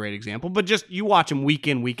Raiders aren't a great example, but just you watch him week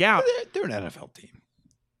in, week out. They're an NFL team.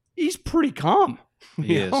 He's pretty calm.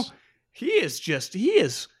 He is. He is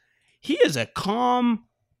a calm,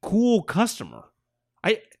 cool customer.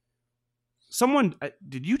 Did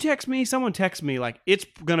you text me? Someone texted me like it's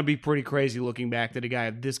gonna be pretty crazy looking back at a guy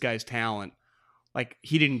of this guy's talent. Like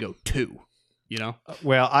he didn't go 2.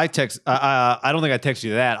 Well, I don't think I texted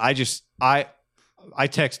you that. I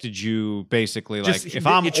texted you basically like if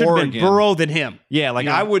I'm it should Oregon, have been Burrow than him. Yeah, like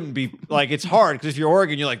I wouldn't be like it's hard because if you're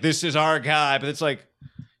Oregon, you're like this is our guy, but it's like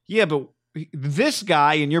yeah, but this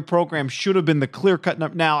guy in your program should have been the clear cut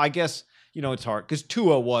number. Now I guess it's hard because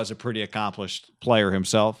Tua was a pretty accomplished player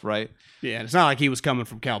himself, right? Yeah, and it's not like he was coming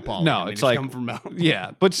from Cal Poly. No, it's like coming from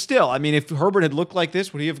yeah, but still, I mean, if Herbert had looked like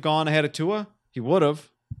this, would he have gone ahead of Tua? He would have.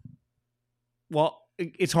 Well,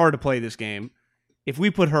 it's hard to play this game. If we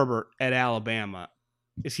put Herbert at Alabama,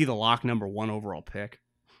 is he the lock number 1 overall pick?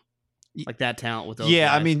 Like that talent with those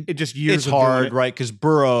guys? I mean, it just years it's hard, right? Because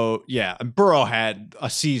Burrow had a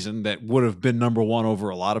season that would have been number 1 over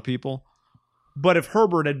a lot of people. But if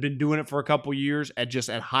Herbert had been doing it for a couple years at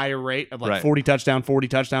higher rate of like 40 touchdown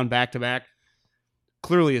back to back,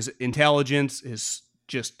 clearly his intelligence, his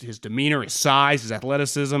demeanor, his size, his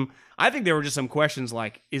athleticism. I think there were just some questions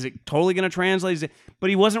like, is it totally going to translate? But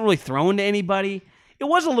he wasn't really thrown to anybody. It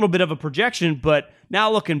was a little bit of a projection, but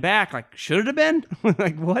now looking back, like, should it have been?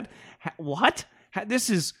 Like, what?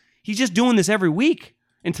 He's just doing this every week.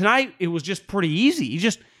 And tonight, it was just pretty easy.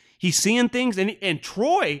 He's seeing things. And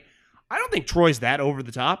Troy, I don't think Troy's that over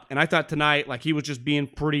the top. And I thought tonight, like, he was just being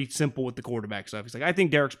pretty simple with the quarterback stuff. He's like, I think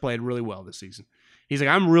Derek's played really well this season. He's like,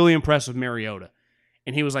 I'm really impressed with Mariota.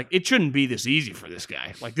 And he was like, it shouldn't be this easy for this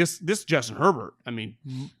guy. Like this Justin Herbert. I mean,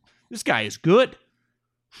 this guy is good.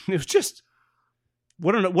 It was just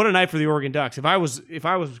what a night for the Oregon Ducks. If I was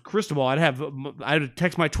Cristobal, I'd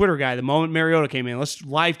text my Twitter guy the moment Mariota came in. Let's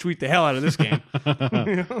live tweet the hell out of this game.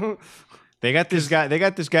 They got this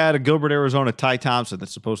guy out of Gilbert, Arizona, Ty Thompson,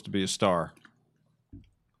 that's supposed to be a star.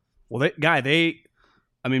 Well,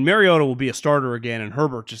 Mariota will be a starter again, and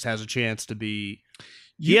Herbert just has a chance to be.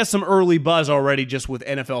 He has some early buzz already just with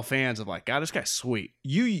NFL fans of like, God, this guy's sweet.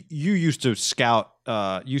 You used to scout,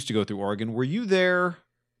 used to go through Oregon. Were you there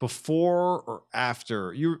before or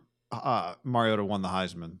after Mariota won the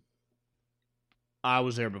Heisman? I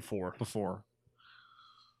was there before.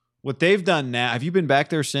 What they've done now, have you been back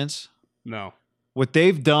there since? No. What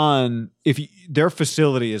they've done, their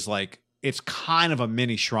facility is like, it's kind of a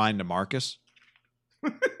mini shrine to Marcus.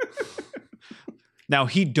 Now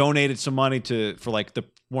he donated some money for like the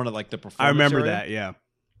performance. I remember area. that, yeah.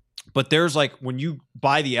 But there's like when you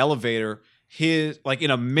buy the elevator, his like in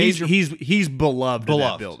a major he's beloved in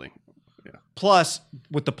that building. Yeah. Plus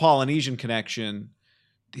with the Polynesian connection,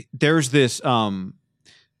 there's this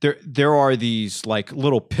there are these like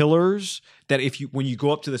little pillars that when you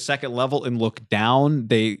go up to the second level and look down,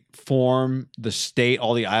 they form the state,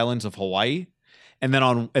 all the islands of Hawaii. And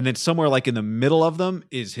then somewhere like in the middle of them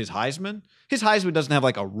is his Heisman. His Heisman doesn't have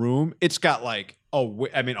like a room. It's got like a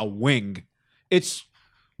wing. It's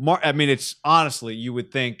honestly, you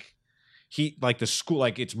would think he like the school,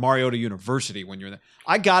 like it's Mariota University when you're there.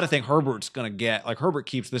 I got to think Herbert's going to get, like Herbert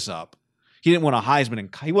keeps this up. He didn't win a Heisman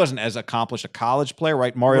and he wasn't as accomplished a college player,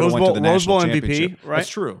 right? Mariota went to the national championship. MVP, right? That's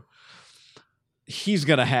true. he's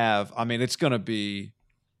going to have, I mean, it's going to be.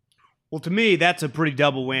 Well, to me, that's a pretty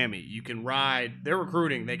double whammy. You can ride, they're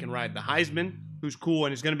recruiting, they can ride the Heisman, who's cool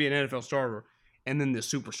and is going to be an NFL starter, and then the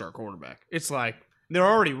superstar quarterback. It's like they're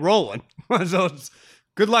already rolling. So it's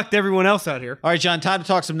good luck to everyone else out here. All right, John, time to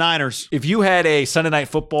talk some Niners. If you had a Sunday Night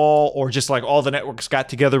Football or just like all the networks got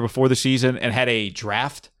together before the season and had a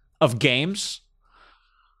draft of games,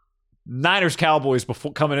 Niners Cowboys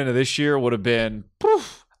before coming into this year would have been,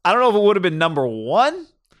 I don't know if it would have been number one,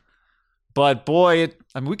 but boy,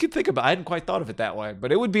 we could think about it. I hadn't quite thought of it that way,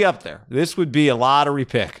 but it would be up there. This would be a lottery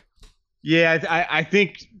pick. Yeah, I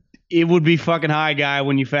think it would be fucking high, guy,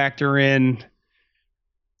 when you factor in,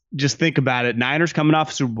 just think about it. Niners coming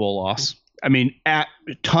off a Super Bowl loss. I mean, a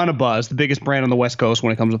ton of buzz, the biggest brand on the West Coast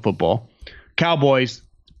when it comes to football. Cowboys,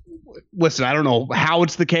 listen, I don't know how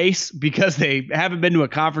it's the case because they haven't been to a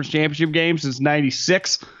conference championship game since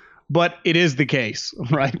 '96. But it is the case,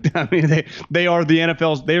 right? I mean, they are the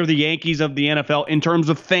NFL's, they are the Yankees of the NFL in terms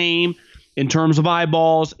of fame, in terms of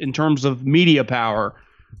eyeballs, in terms of media power.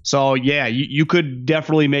 So, yeah, you could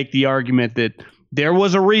definitely make the argument that there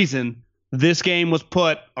was a reason this game was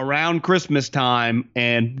put around Christmas time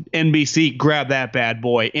and NBC grabbed that bad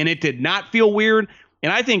boy. And it did not feel weird.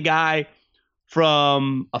 And I think, Guy,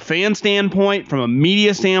 from a fan standpoint, from a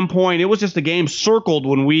media standpoint, it was just a game circled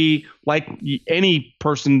when we, like any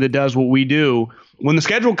person that does what we do, when the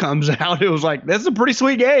schedule comes out, it was like, this is a pretty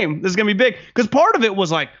sweet game. This is going to be big. Because part of it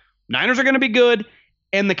was like, Niners are going to be good.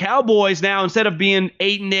 And the Cowboys now, instead of being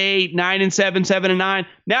 8-8, 9-7, 7-9,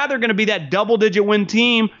 now they're going to be that double-digit win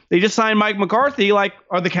team. They just signed Mike McCarthy. Like,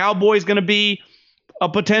 are the Cowboys going to be a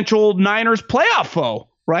potential Niners playoff foe?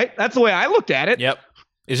 Right? That's the way I looked at it. Yep.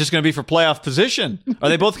 Is this going to be for playoff position? Are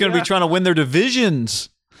they both going to be trying to win their divisions?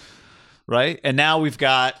 Right? And now we've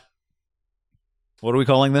got, what are we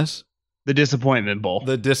calling this? The Disappointment Bowl.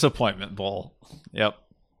 The Disappointment Bowl. Yep.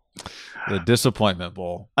 The Disappointment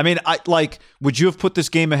Bowl. I mean, would you have put this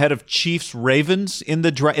game ahead of Chiefs Ravens in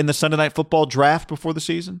the Sunday Night Football draft before the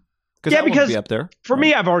season? Yeah, because be up there. For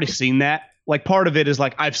me, I've already seen that. Like, part of it is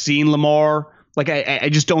like I've seen Lamar. Like, I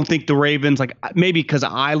just don't think the Ravens, like, maybe because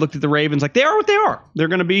I looked at the Ravens, like, they are what they are. They're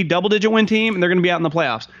going to be double-digit win team, and they're going to be out in the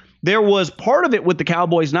playoffs. There was part of it with the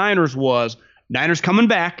Cowboys-Niners was Niners coming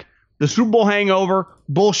back, the Super Bowl hangover,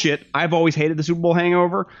 bullshit. I've always hated the Super Bowl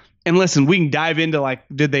hangover. And listen, we can dive into, like,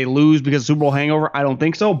 did they lose because of Super Bowl hangover? I don't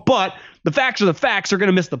think so. But the facts are the facts. They're going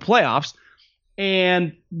to miss the playoffs.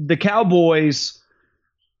 And the Cowboys,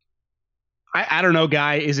 I don't know,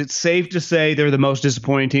 Guy. Is it safe to say they're the most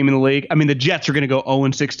disappointing team in the league? I mean, the Jets are going to go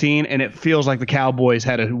 0-16, and it feels like the Cowboys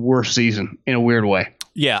had a worse season in a weird way.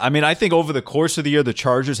 Yeah, I mean, I think over the course of the year, the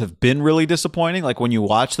Chargers have been really disappointing. Like, when you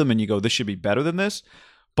watch them and you go, this should be better than this.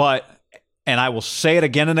 But, and I will say it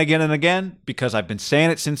again and again and again, because I've been saying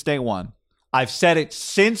it since day one. I've said it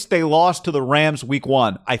since they lost to the Rams week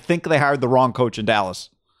 1. I think they hired the wrong coach in Dallas.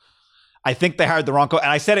 I think they hired the wrong coach.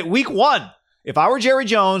 And I said it week 1. If I were Jerry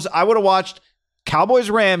Jones, I would have watched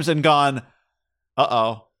Cowboys-Rams and gone,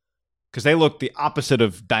 uh-oh, because they look the opposite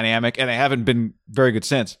of dynamic, and they haven't been very good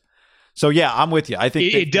since. So, yeah, I'm with you. I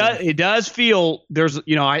think it does feel there's,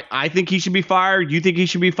 I think he should be fired. You think he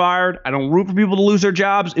should be fired. I don't root for people to lose their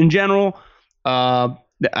jobs in general.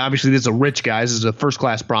 Obviously, this is a rich guy. This is a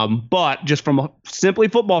first-class problem. But just from a simply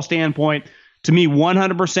football standpoint, to me,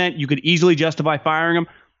 100%, you could easily justify firing him.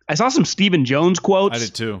 I saw some Stephen Jones quotes. I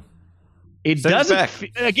did too. It doesn't.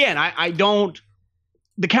 Again, I don't.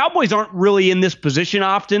 The Cowboys aren't really in this position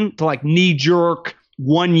often to like knee jerk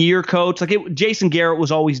 1 year coach. Like Jason Garrett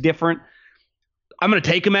was always different. I'm going to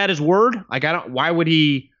take him at his word. Like why would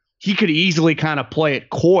he? He could easily kind of play it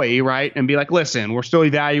coy, right, and be like, "Listen, we're still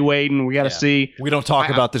evaluating. We got to see. We don't talk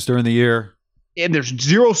about this during the year." And there's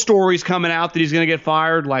zero stories coming out that he's going to get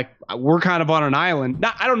fired. Like, we're kind of on an island.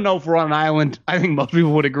 Now, I don't know if we're on an island. I think most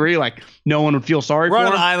people would agree. Like, no one would feel sorry for him. We're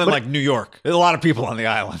on an island like New York. There's a lot of people on the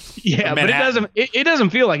island. Yeah, but it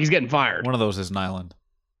doesn't feel like he's getting fired. One of those is an island.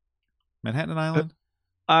 Manhattan Island?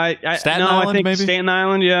 Staten Island, I think maybe? Staten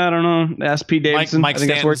Island, yeah, I don't know. Ask Pete Davidson. Mike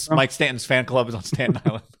Stanton's fan club is on Staten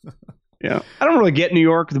Island. Yeah. I don't really get New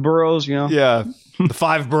York, the boroughs, Yeah. The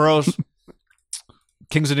 5 boroughs.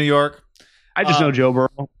 Kings of New York. I just know Joe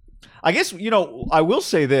Burrow. I guess, I will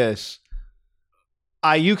say this.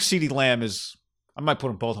 Ayuk, CeeDee Lamb is, I might put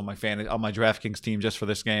them both on my DraftKings team just for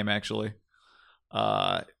this game, actually.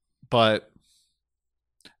 But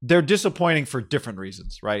they're disappointing for different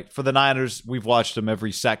reasons, right? For the Niners, we've watched them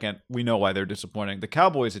every second. We know why they're disappointing. The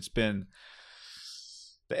Cowboys, it's been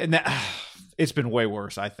way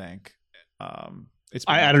worse, I think.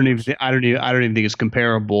 I don't even think it's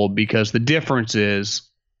comparable because the difference is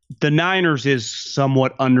the Niners is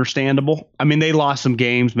somewhat understandable. I mean, they lost some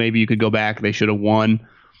games. Maybe you could go back. They should have won.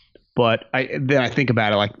 But then I think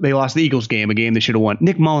about it, like they lost the Eagles game, a game they should have won.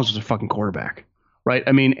 Nick Mullins was a fucking quarterback, right?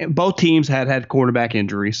 I mean, both teams had quarterback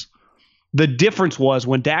injuries. The difference was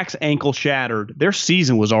when Dak's ankle shattered, their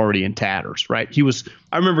season was already in tatters, right?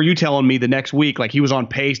 I remember you telling me the next week, like he was on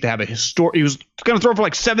pace to have he was going to throw for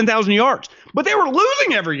like 7,000 yards, but they were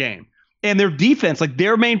losing every game. And their defense, like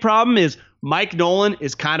their main problem is Mike Nolan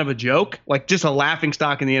is kind of a joke, like just a laughing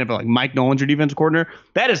stock in the NFL. Like Mike Nolan's your defensive coordinator.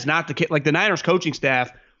 That is not the case. Like the Niners coaching staff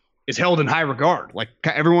is held in high regard. Like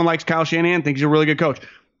everyone likes Kyle Shanahan, thinks he's a really good coach.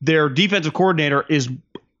 Their defensive coordinator is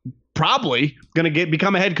probably going to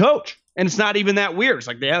become a head coach. And it's not even that weird. It's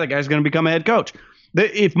like, yeah, the guy's going to become a head coach.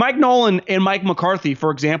 If Mike Nolan and Mike McCarthy,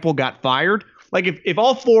 for example, got fired, like if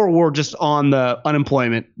all four were just on the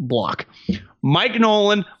unemployment block, Mike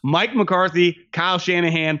Nolan, Mike McCarthy, Kyle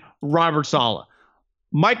Shanahan, Robert Saleh.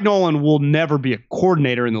 Mike Nolan will never be a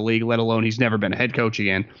coordinator in the league, let alone he's never been a head coach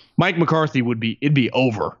again. Mike McCarthy it'd be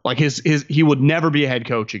over. Like he would never be a head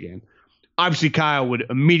coach again. Obviously, Kyle would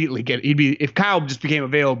immediately if Kyle just became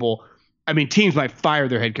available, I mean, teams might fire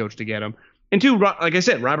their head coach to get him. And two, like I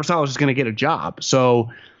said, Robert Saleh is just going to get a job. So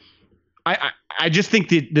I just think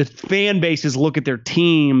the fan bases look at their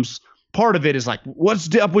teams. Part of it is like,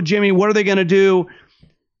 what's up with Jimmy? What are they going to do?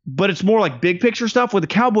 But it's more like big picture stuff with the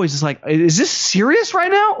Cowboys. It's like, is this serious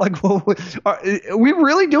right now? Like, well, are we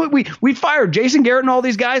really doing it? We fired Jason Garrett and all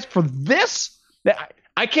these guys for this?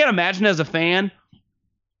 I can't imagine as a fan,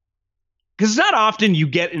 because it's not often you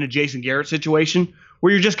get in a Jason Garrett situation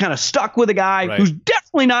where you're just kind of stuck with a guy who's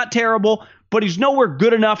definitely not terrible, but he's nowhere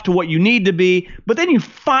good enough to what you need to be. But then you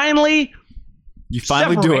finally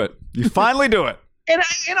do it. You finally do it.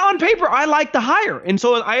 And on paper, I like the hire. And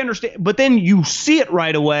so I understand. But then you see it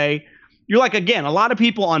right away. You're like, again, a lot of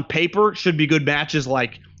people on paper should be good matches,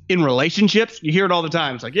 like in relationships. You hear it all the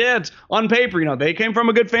time. It's like, yeah, it's on paper. They came from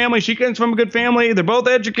a good family. She comes from a good family. They're both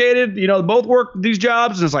educated. They both work these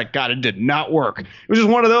jobs. And it's like, God, it did not work. It was just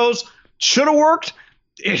one of those. Should have worked.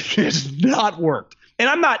 It has not worked.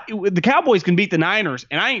 And the Cowboys can beat the Niners,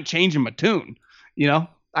 and I ain't changing my tune.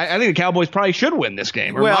 I think the Cowboys probably should win this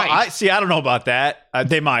game. Well, I don't know about that.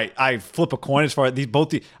 They might. I flip a coin as far as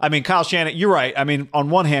Kyle Shanahan, you're right. I mean, on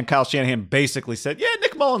one hand, Kyle Shanahan basically said, yeah,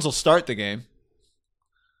 Nick Mullins will start the game.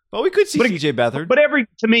 Well, we could see CJ Beathard. But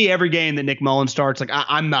every game that Nick Mullins starts, like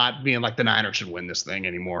I'm not being like the Niners should win this thing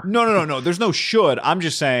anymore. No. There's no should. I'm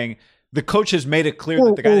just saying the coach has made it clear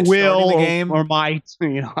that the guy that's starting the game or might.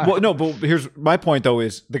 Well, no, but here's my point though: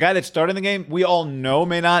 is the guy that's starting the game, we all know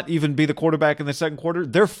may not even be the quarterback in the second quarter.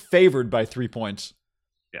 They're favored by 3 points.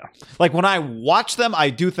 Yeah. Like when I watch them, I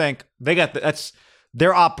do think they got that's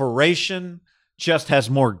their operation just has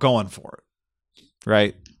more going for it,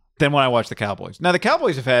 right? Than when I watch the Cowboys. Now the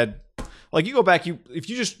Cowboys have had, like, you go back, if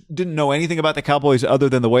you just didn't know anything about the Cowboys other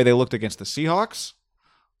than the way they looked against the Seahawks.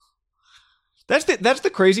 That's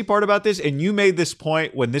the crazy part about this, and you made this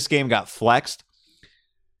point when this game got flexed,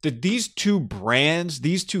 that these two brands,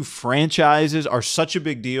 these two franchises are such a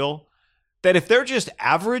big deal that if they're just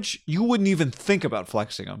average, you wouldn't even think about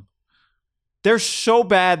flexing them. They're so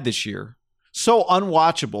bad this year, so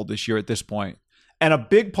unwatchable this year at this point. And a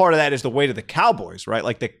big part of that is the weight of the Cowboys, right?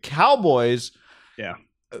 Like the Cowboys,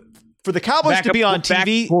 for the Cowboys to be on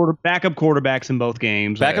TV, backup quarterbacks in both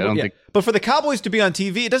games. But for the Cowboys to be on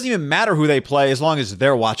TV, it doesn't even matter who they play as long as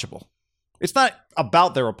they're watchable. It's not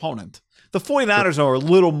about their opponent. The 49ers are a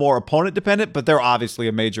little more opponent dependent, but they're obviously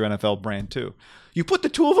a major NFL brand too. You put the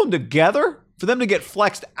two of them together for them to get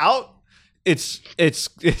flexed out, it's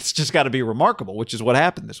just got to be remarkable, which is what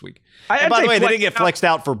happened this week. And by the way, they didn't get flexed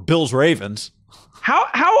out for Bills Ravens. How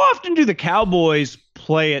often do the Cowboys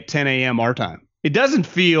play at 10 a.m. our time? It doesn't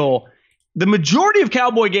feel. The majority of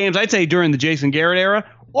Cowboy games, I'd say during the Jason Garrett era,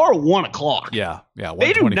 are 1 o'clock. Yeah.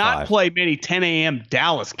 They do not play many 10 a.m.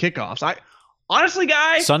 Dallas kickoffs. Honestly,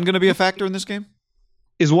 guys, sun going to be a factor in this game?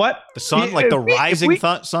 Is what? The sun, like the rising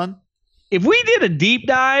sun? If we did a deep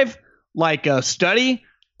dive, like a study,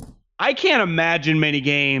 I can't imagine many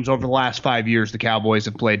games over the last 5 years the Cowboys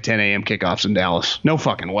have played 10 a.m. kickoffs in Dallas. No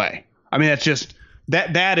fucking way. I mean, that's just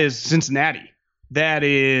that is Cincinnati. That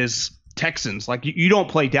is Texans. Like you don't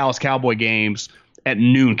play Dallas Cowboy games at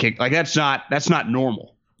noon kick. Like that's not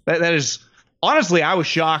normal. That is honestly, I was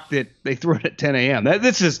shocked that they threw it at 10 a.m.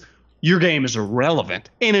 This is your game is irrelevant.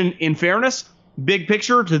 And in fairness, big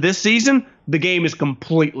picture to this season, the game is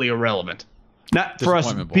completely irrelevant. Not for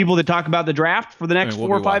us people that talk about the draft for the next 4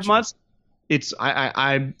 or 5 months. It's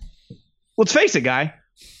let's face it, guy.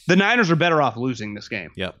 The Niners are better off losing this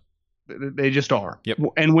game. Yep. They just are. Yep.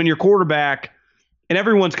 And when your quarterback And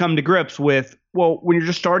everyone's come to grips with, well, when you're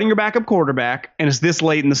just starting your backup quarterback and it's this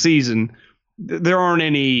late in the season, there aren't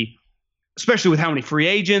any, especially with how many free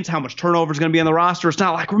agents, how much turnover is going to be on the roster. It's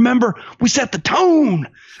not like, remember, we set the tone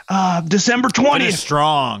December 20th.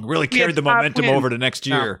 Strong. Really carried the momentum over to next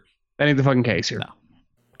year. That ain't the fucking case here.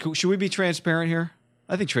 No. Should we be transparent here?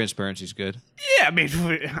 I think transparency is good. Yeah, I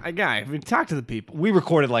mean, talk to the people. We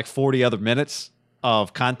recorded like 40 other minutes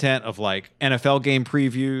of content of like NFL game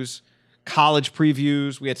previews, college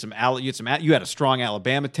previews. We had you had a strong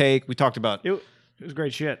Alabama take. We talked about it was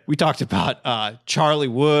great shit. We talked about Charlie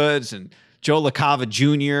Woods and Joe LaCava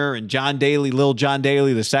Jr. and Lil John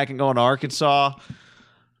Daly the second going to Arkansas.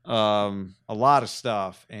 A lot of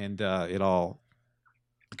stuff, and it all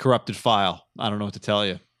corrupted file. I don't know what to tell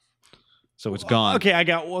you. So it's gone.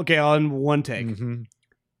 Okay, on one take. Mm-hmm.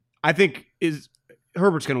 I think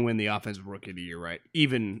Herbert's going to win the offensive rookie of the year, right?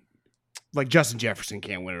 Even like Justin Jefferson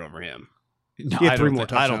can't win it over him. No, I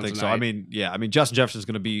don't think so. I mean, Justin Jefferson's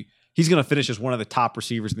going to he's going to finish as one of the top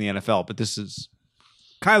receivers in the NFL, but this is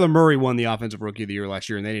Kyler Murray won the offensive rookie of the year last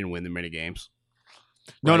year and they didn't win that many games.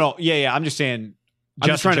 Right? No. Yeah. I'm just saying I'm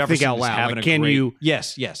just trying to think out loud. Like,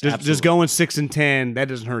 Yes. Just going 6-10, that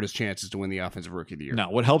doesn't hurt his chances to win the offensive rookie of the year. No,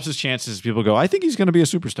 what helps his chances is people go, I think he's going to be a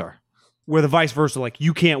superstar. Where the vice versa, like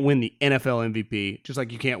you can't win the NFL MVP, just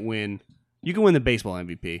like you can win the baseball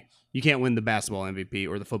MVP. You can't win the basketball MVP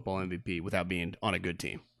or the football MVP without being on a good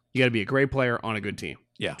team. You got to be a great player on a good team.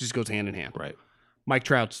 Yeah. It just goes hand in hand. Right. Mike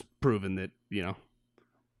Trout's proven that,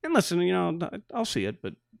 and listen, I'll see it,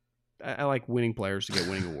 but I like winning players to get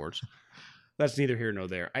winning awards. That's neither here nor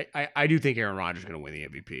there. I do think Aaron Rodgers is going to win the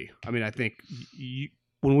MVP. I mean, I think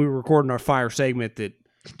when we were recording our fire segment that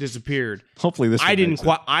disappeared. Hopefully this. I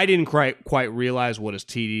didn't quite realize what his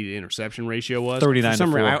TD to interception ratio was.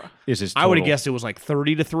 39-4 is his total. I would have guessed it was like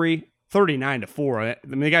 30-3, 39-4. I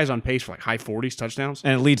mean, the guy's on pace for like high 40s touchdowns,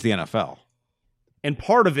 and it leads the NFL. And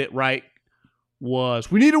part of it, right,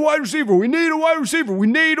 was we need a wide receiver. We need a wide receiver. We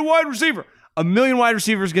need a wide receiver. 1 million wide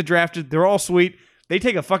receivers get drafted. They're all sweet. They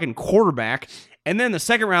take a fucking quarterback. And then the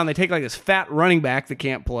second round, they take like this fat running back that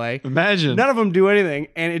can't play. Imagine. None of them do anything,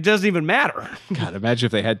 and it doesn't even matter. God, imagine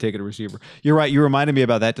if they had taken a receiver. You're right. You reminded me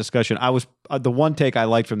about that discussion. I was the one take I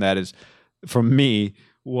liked from that is, from me,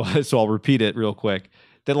 was, so I'll repeat it real quick,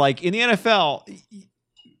 that like in the NFL,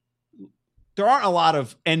 there aren't a lot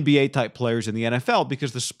of NBA-type players in the NFL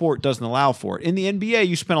because the sport doesn't allow for it. In the NBA,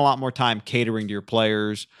 you spend a lot more time catering to your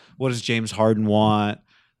players. What does James Harden want?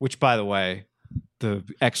 Which, by the way, the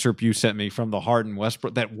excerpt you sent me from the Harden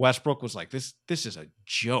Westbrook, that Westbrook was like, this is a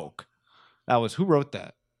joke. That was, who wrote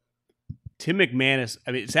that? Tim McManus.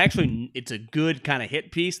 I mean, it's a good kind of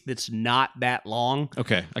hit piece that's not that long.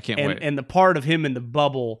 Okay, I can't wait. And the part of him in the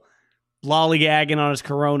bubble lollygagging on his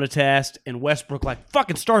corona test and Westbrook like,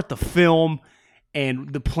 fucking start the film,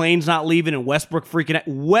 and the plane's not leaving and Westbrook freaking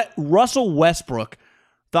out. Russell Westbrook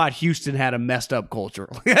thought Houston had a messed up culture.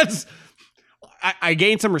 I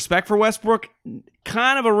gained some respect for Westbrook.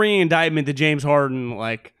 Kind of a re-indictment to James Harden.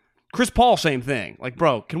 Like Chris Paul, same thing. Like,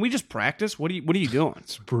 bro, can we just practice? What are you doing?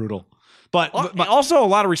 It's brutal. But also a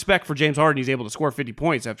lot of respect for James Harden. He's able to score 50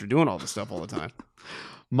 points after doing all this stuff all the time.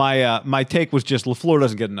 My take was just LaFleur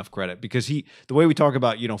doesn't get enough credit because the way we talk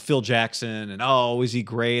about, Phil Jackson and, is he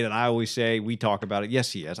great? And I always say we talk about it.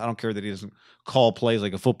 Yes, he is. I don't care that he doesn't call plays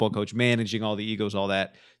like a football coach, managing all the egos, all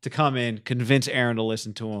that, to come in, convince Aaron to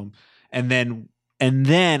listen to him. And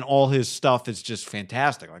then all his stuff is just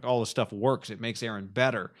fantastic. Like all the stuff works. It makes Aaron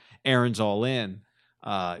better. Aaron's all in.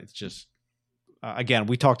 It's just, again,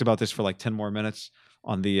 we talked about this for like 10 more minutes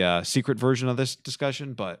on the secret version of this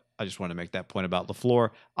discussion, but I just want to make that point about LaFleur.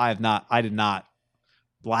 I did not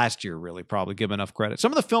last year really probably give enough credit.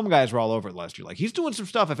 Some of the film guys were all over it last year. Like he's doing some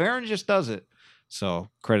stuff if Aaron just does it. So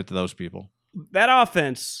credit to those people. That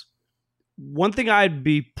offense, one thing I'd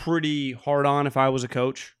be pretty hard on if I was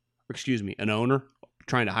an owner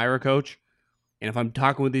trying to hire a coach. And if I'm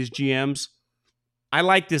talking with these GMs, I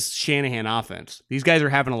like this Shanahan offense. These guys are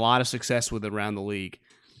having a lot of success with it around the league.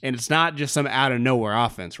 And it's not just some out of nowhere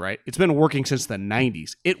offense, right? It's been working since the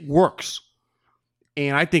 90s. It works.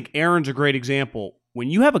 And I think Aaron's a great example. When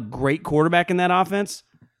you have a great quarterback in that offense,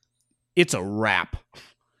 it's a wrap.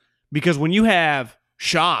 Because when you have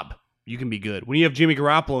Schaub, you can be good. When you have Jimmy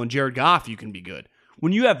Garoppolo and Jared Goff, you can be good.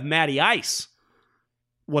 When you have Matty Ice,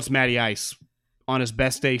 what's Matty Ice? On his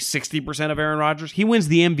best day, 60% of Aaron Rodgers. He wins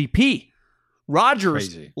the MVP.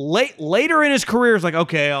 Rodgers, later in his career, is like,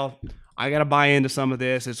 okay, I got to buy into some of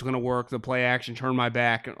this. It's going to work. The play action, turn my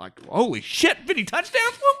back. And like, holy shit, 50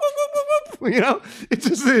 touchdowns? Whoop, whoop, whoop. It's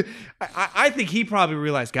just, I think he probably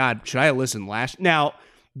realized, God, should I have listened last? Now,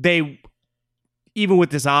 even with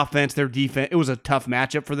this offense, their defense, it was a tough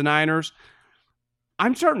matchup for the Niners.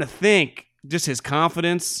 I'm starting to think just his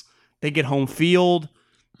confidence, they get home field,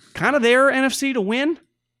 kind of their NFC to win.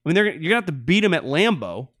 I mean, you're going to have to beat them at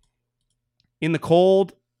Lambeau in the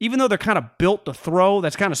cold. Even though they're kind of built to throw,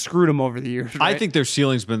 that's kind of screwed them over the years. Right? I think their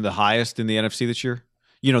ceiling's been the highest in the NFC this year.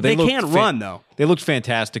 They can't run, though. They looked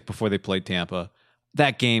fantastic before they played Tampa.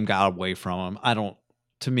 That game got away from them.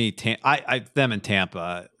 Them and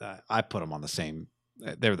Tampa, I put them on the same.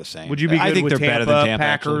 They're the same. Would you be good I think with they're Tampa, better than Tampa,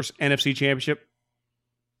 Packers, NFC Championship?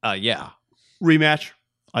 Yeah. Rematch?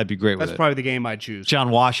 I'd be great with That's it. probably the game I'd choose. John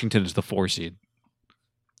Washington is the 4 seed.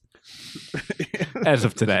 As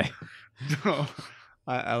of today.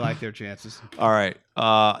 I like their chances. All right.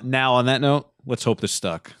 Now, on that note, let's hope this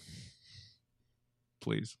stuck.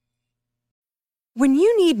 Please. When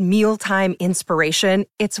you need mealtime inspiration,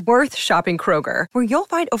 it's worth shopping Kroger, where you'll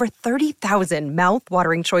find over 30,000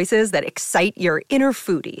 mouth-watering choices that excite your inner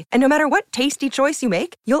foodie. And no matter what tasty choice you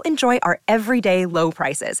make, you'll enjoy our everyday low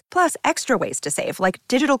prices, plus extra ways to save, like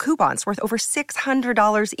digital coupons worth over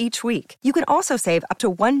 $600 each week. You can also save up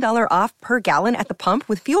to $1 off per gallon at the pump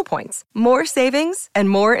with fuel points. More savings and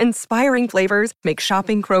more inspiring flavors make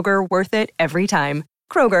shopping Kroger worth it every time.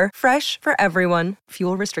 Kroger, fresh for everyone.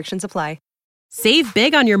 Fuel restrictions apply. Save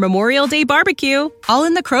big on your Memorial Day barbecue, all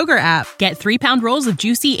in the Kroger app. Get 3-pound rolls of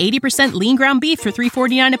juicy 80% lean ground beef for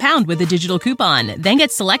 $3.49 a pound with a digital coupon. Then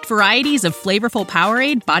get select varieties of flavorful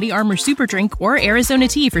Powerade, Body Armor Super Drink, or Arizona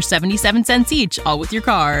tea for 77 cents each, all with your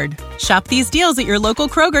card. Shop these deals at your local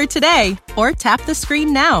Kroger today, or tap the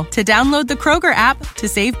screen now to download the Kroger app to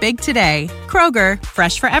save big today. Kroger,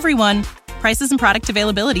 fresh for everyone. Prices and product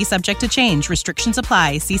availability subject to change. Restrictions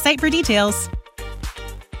apply. See site for details.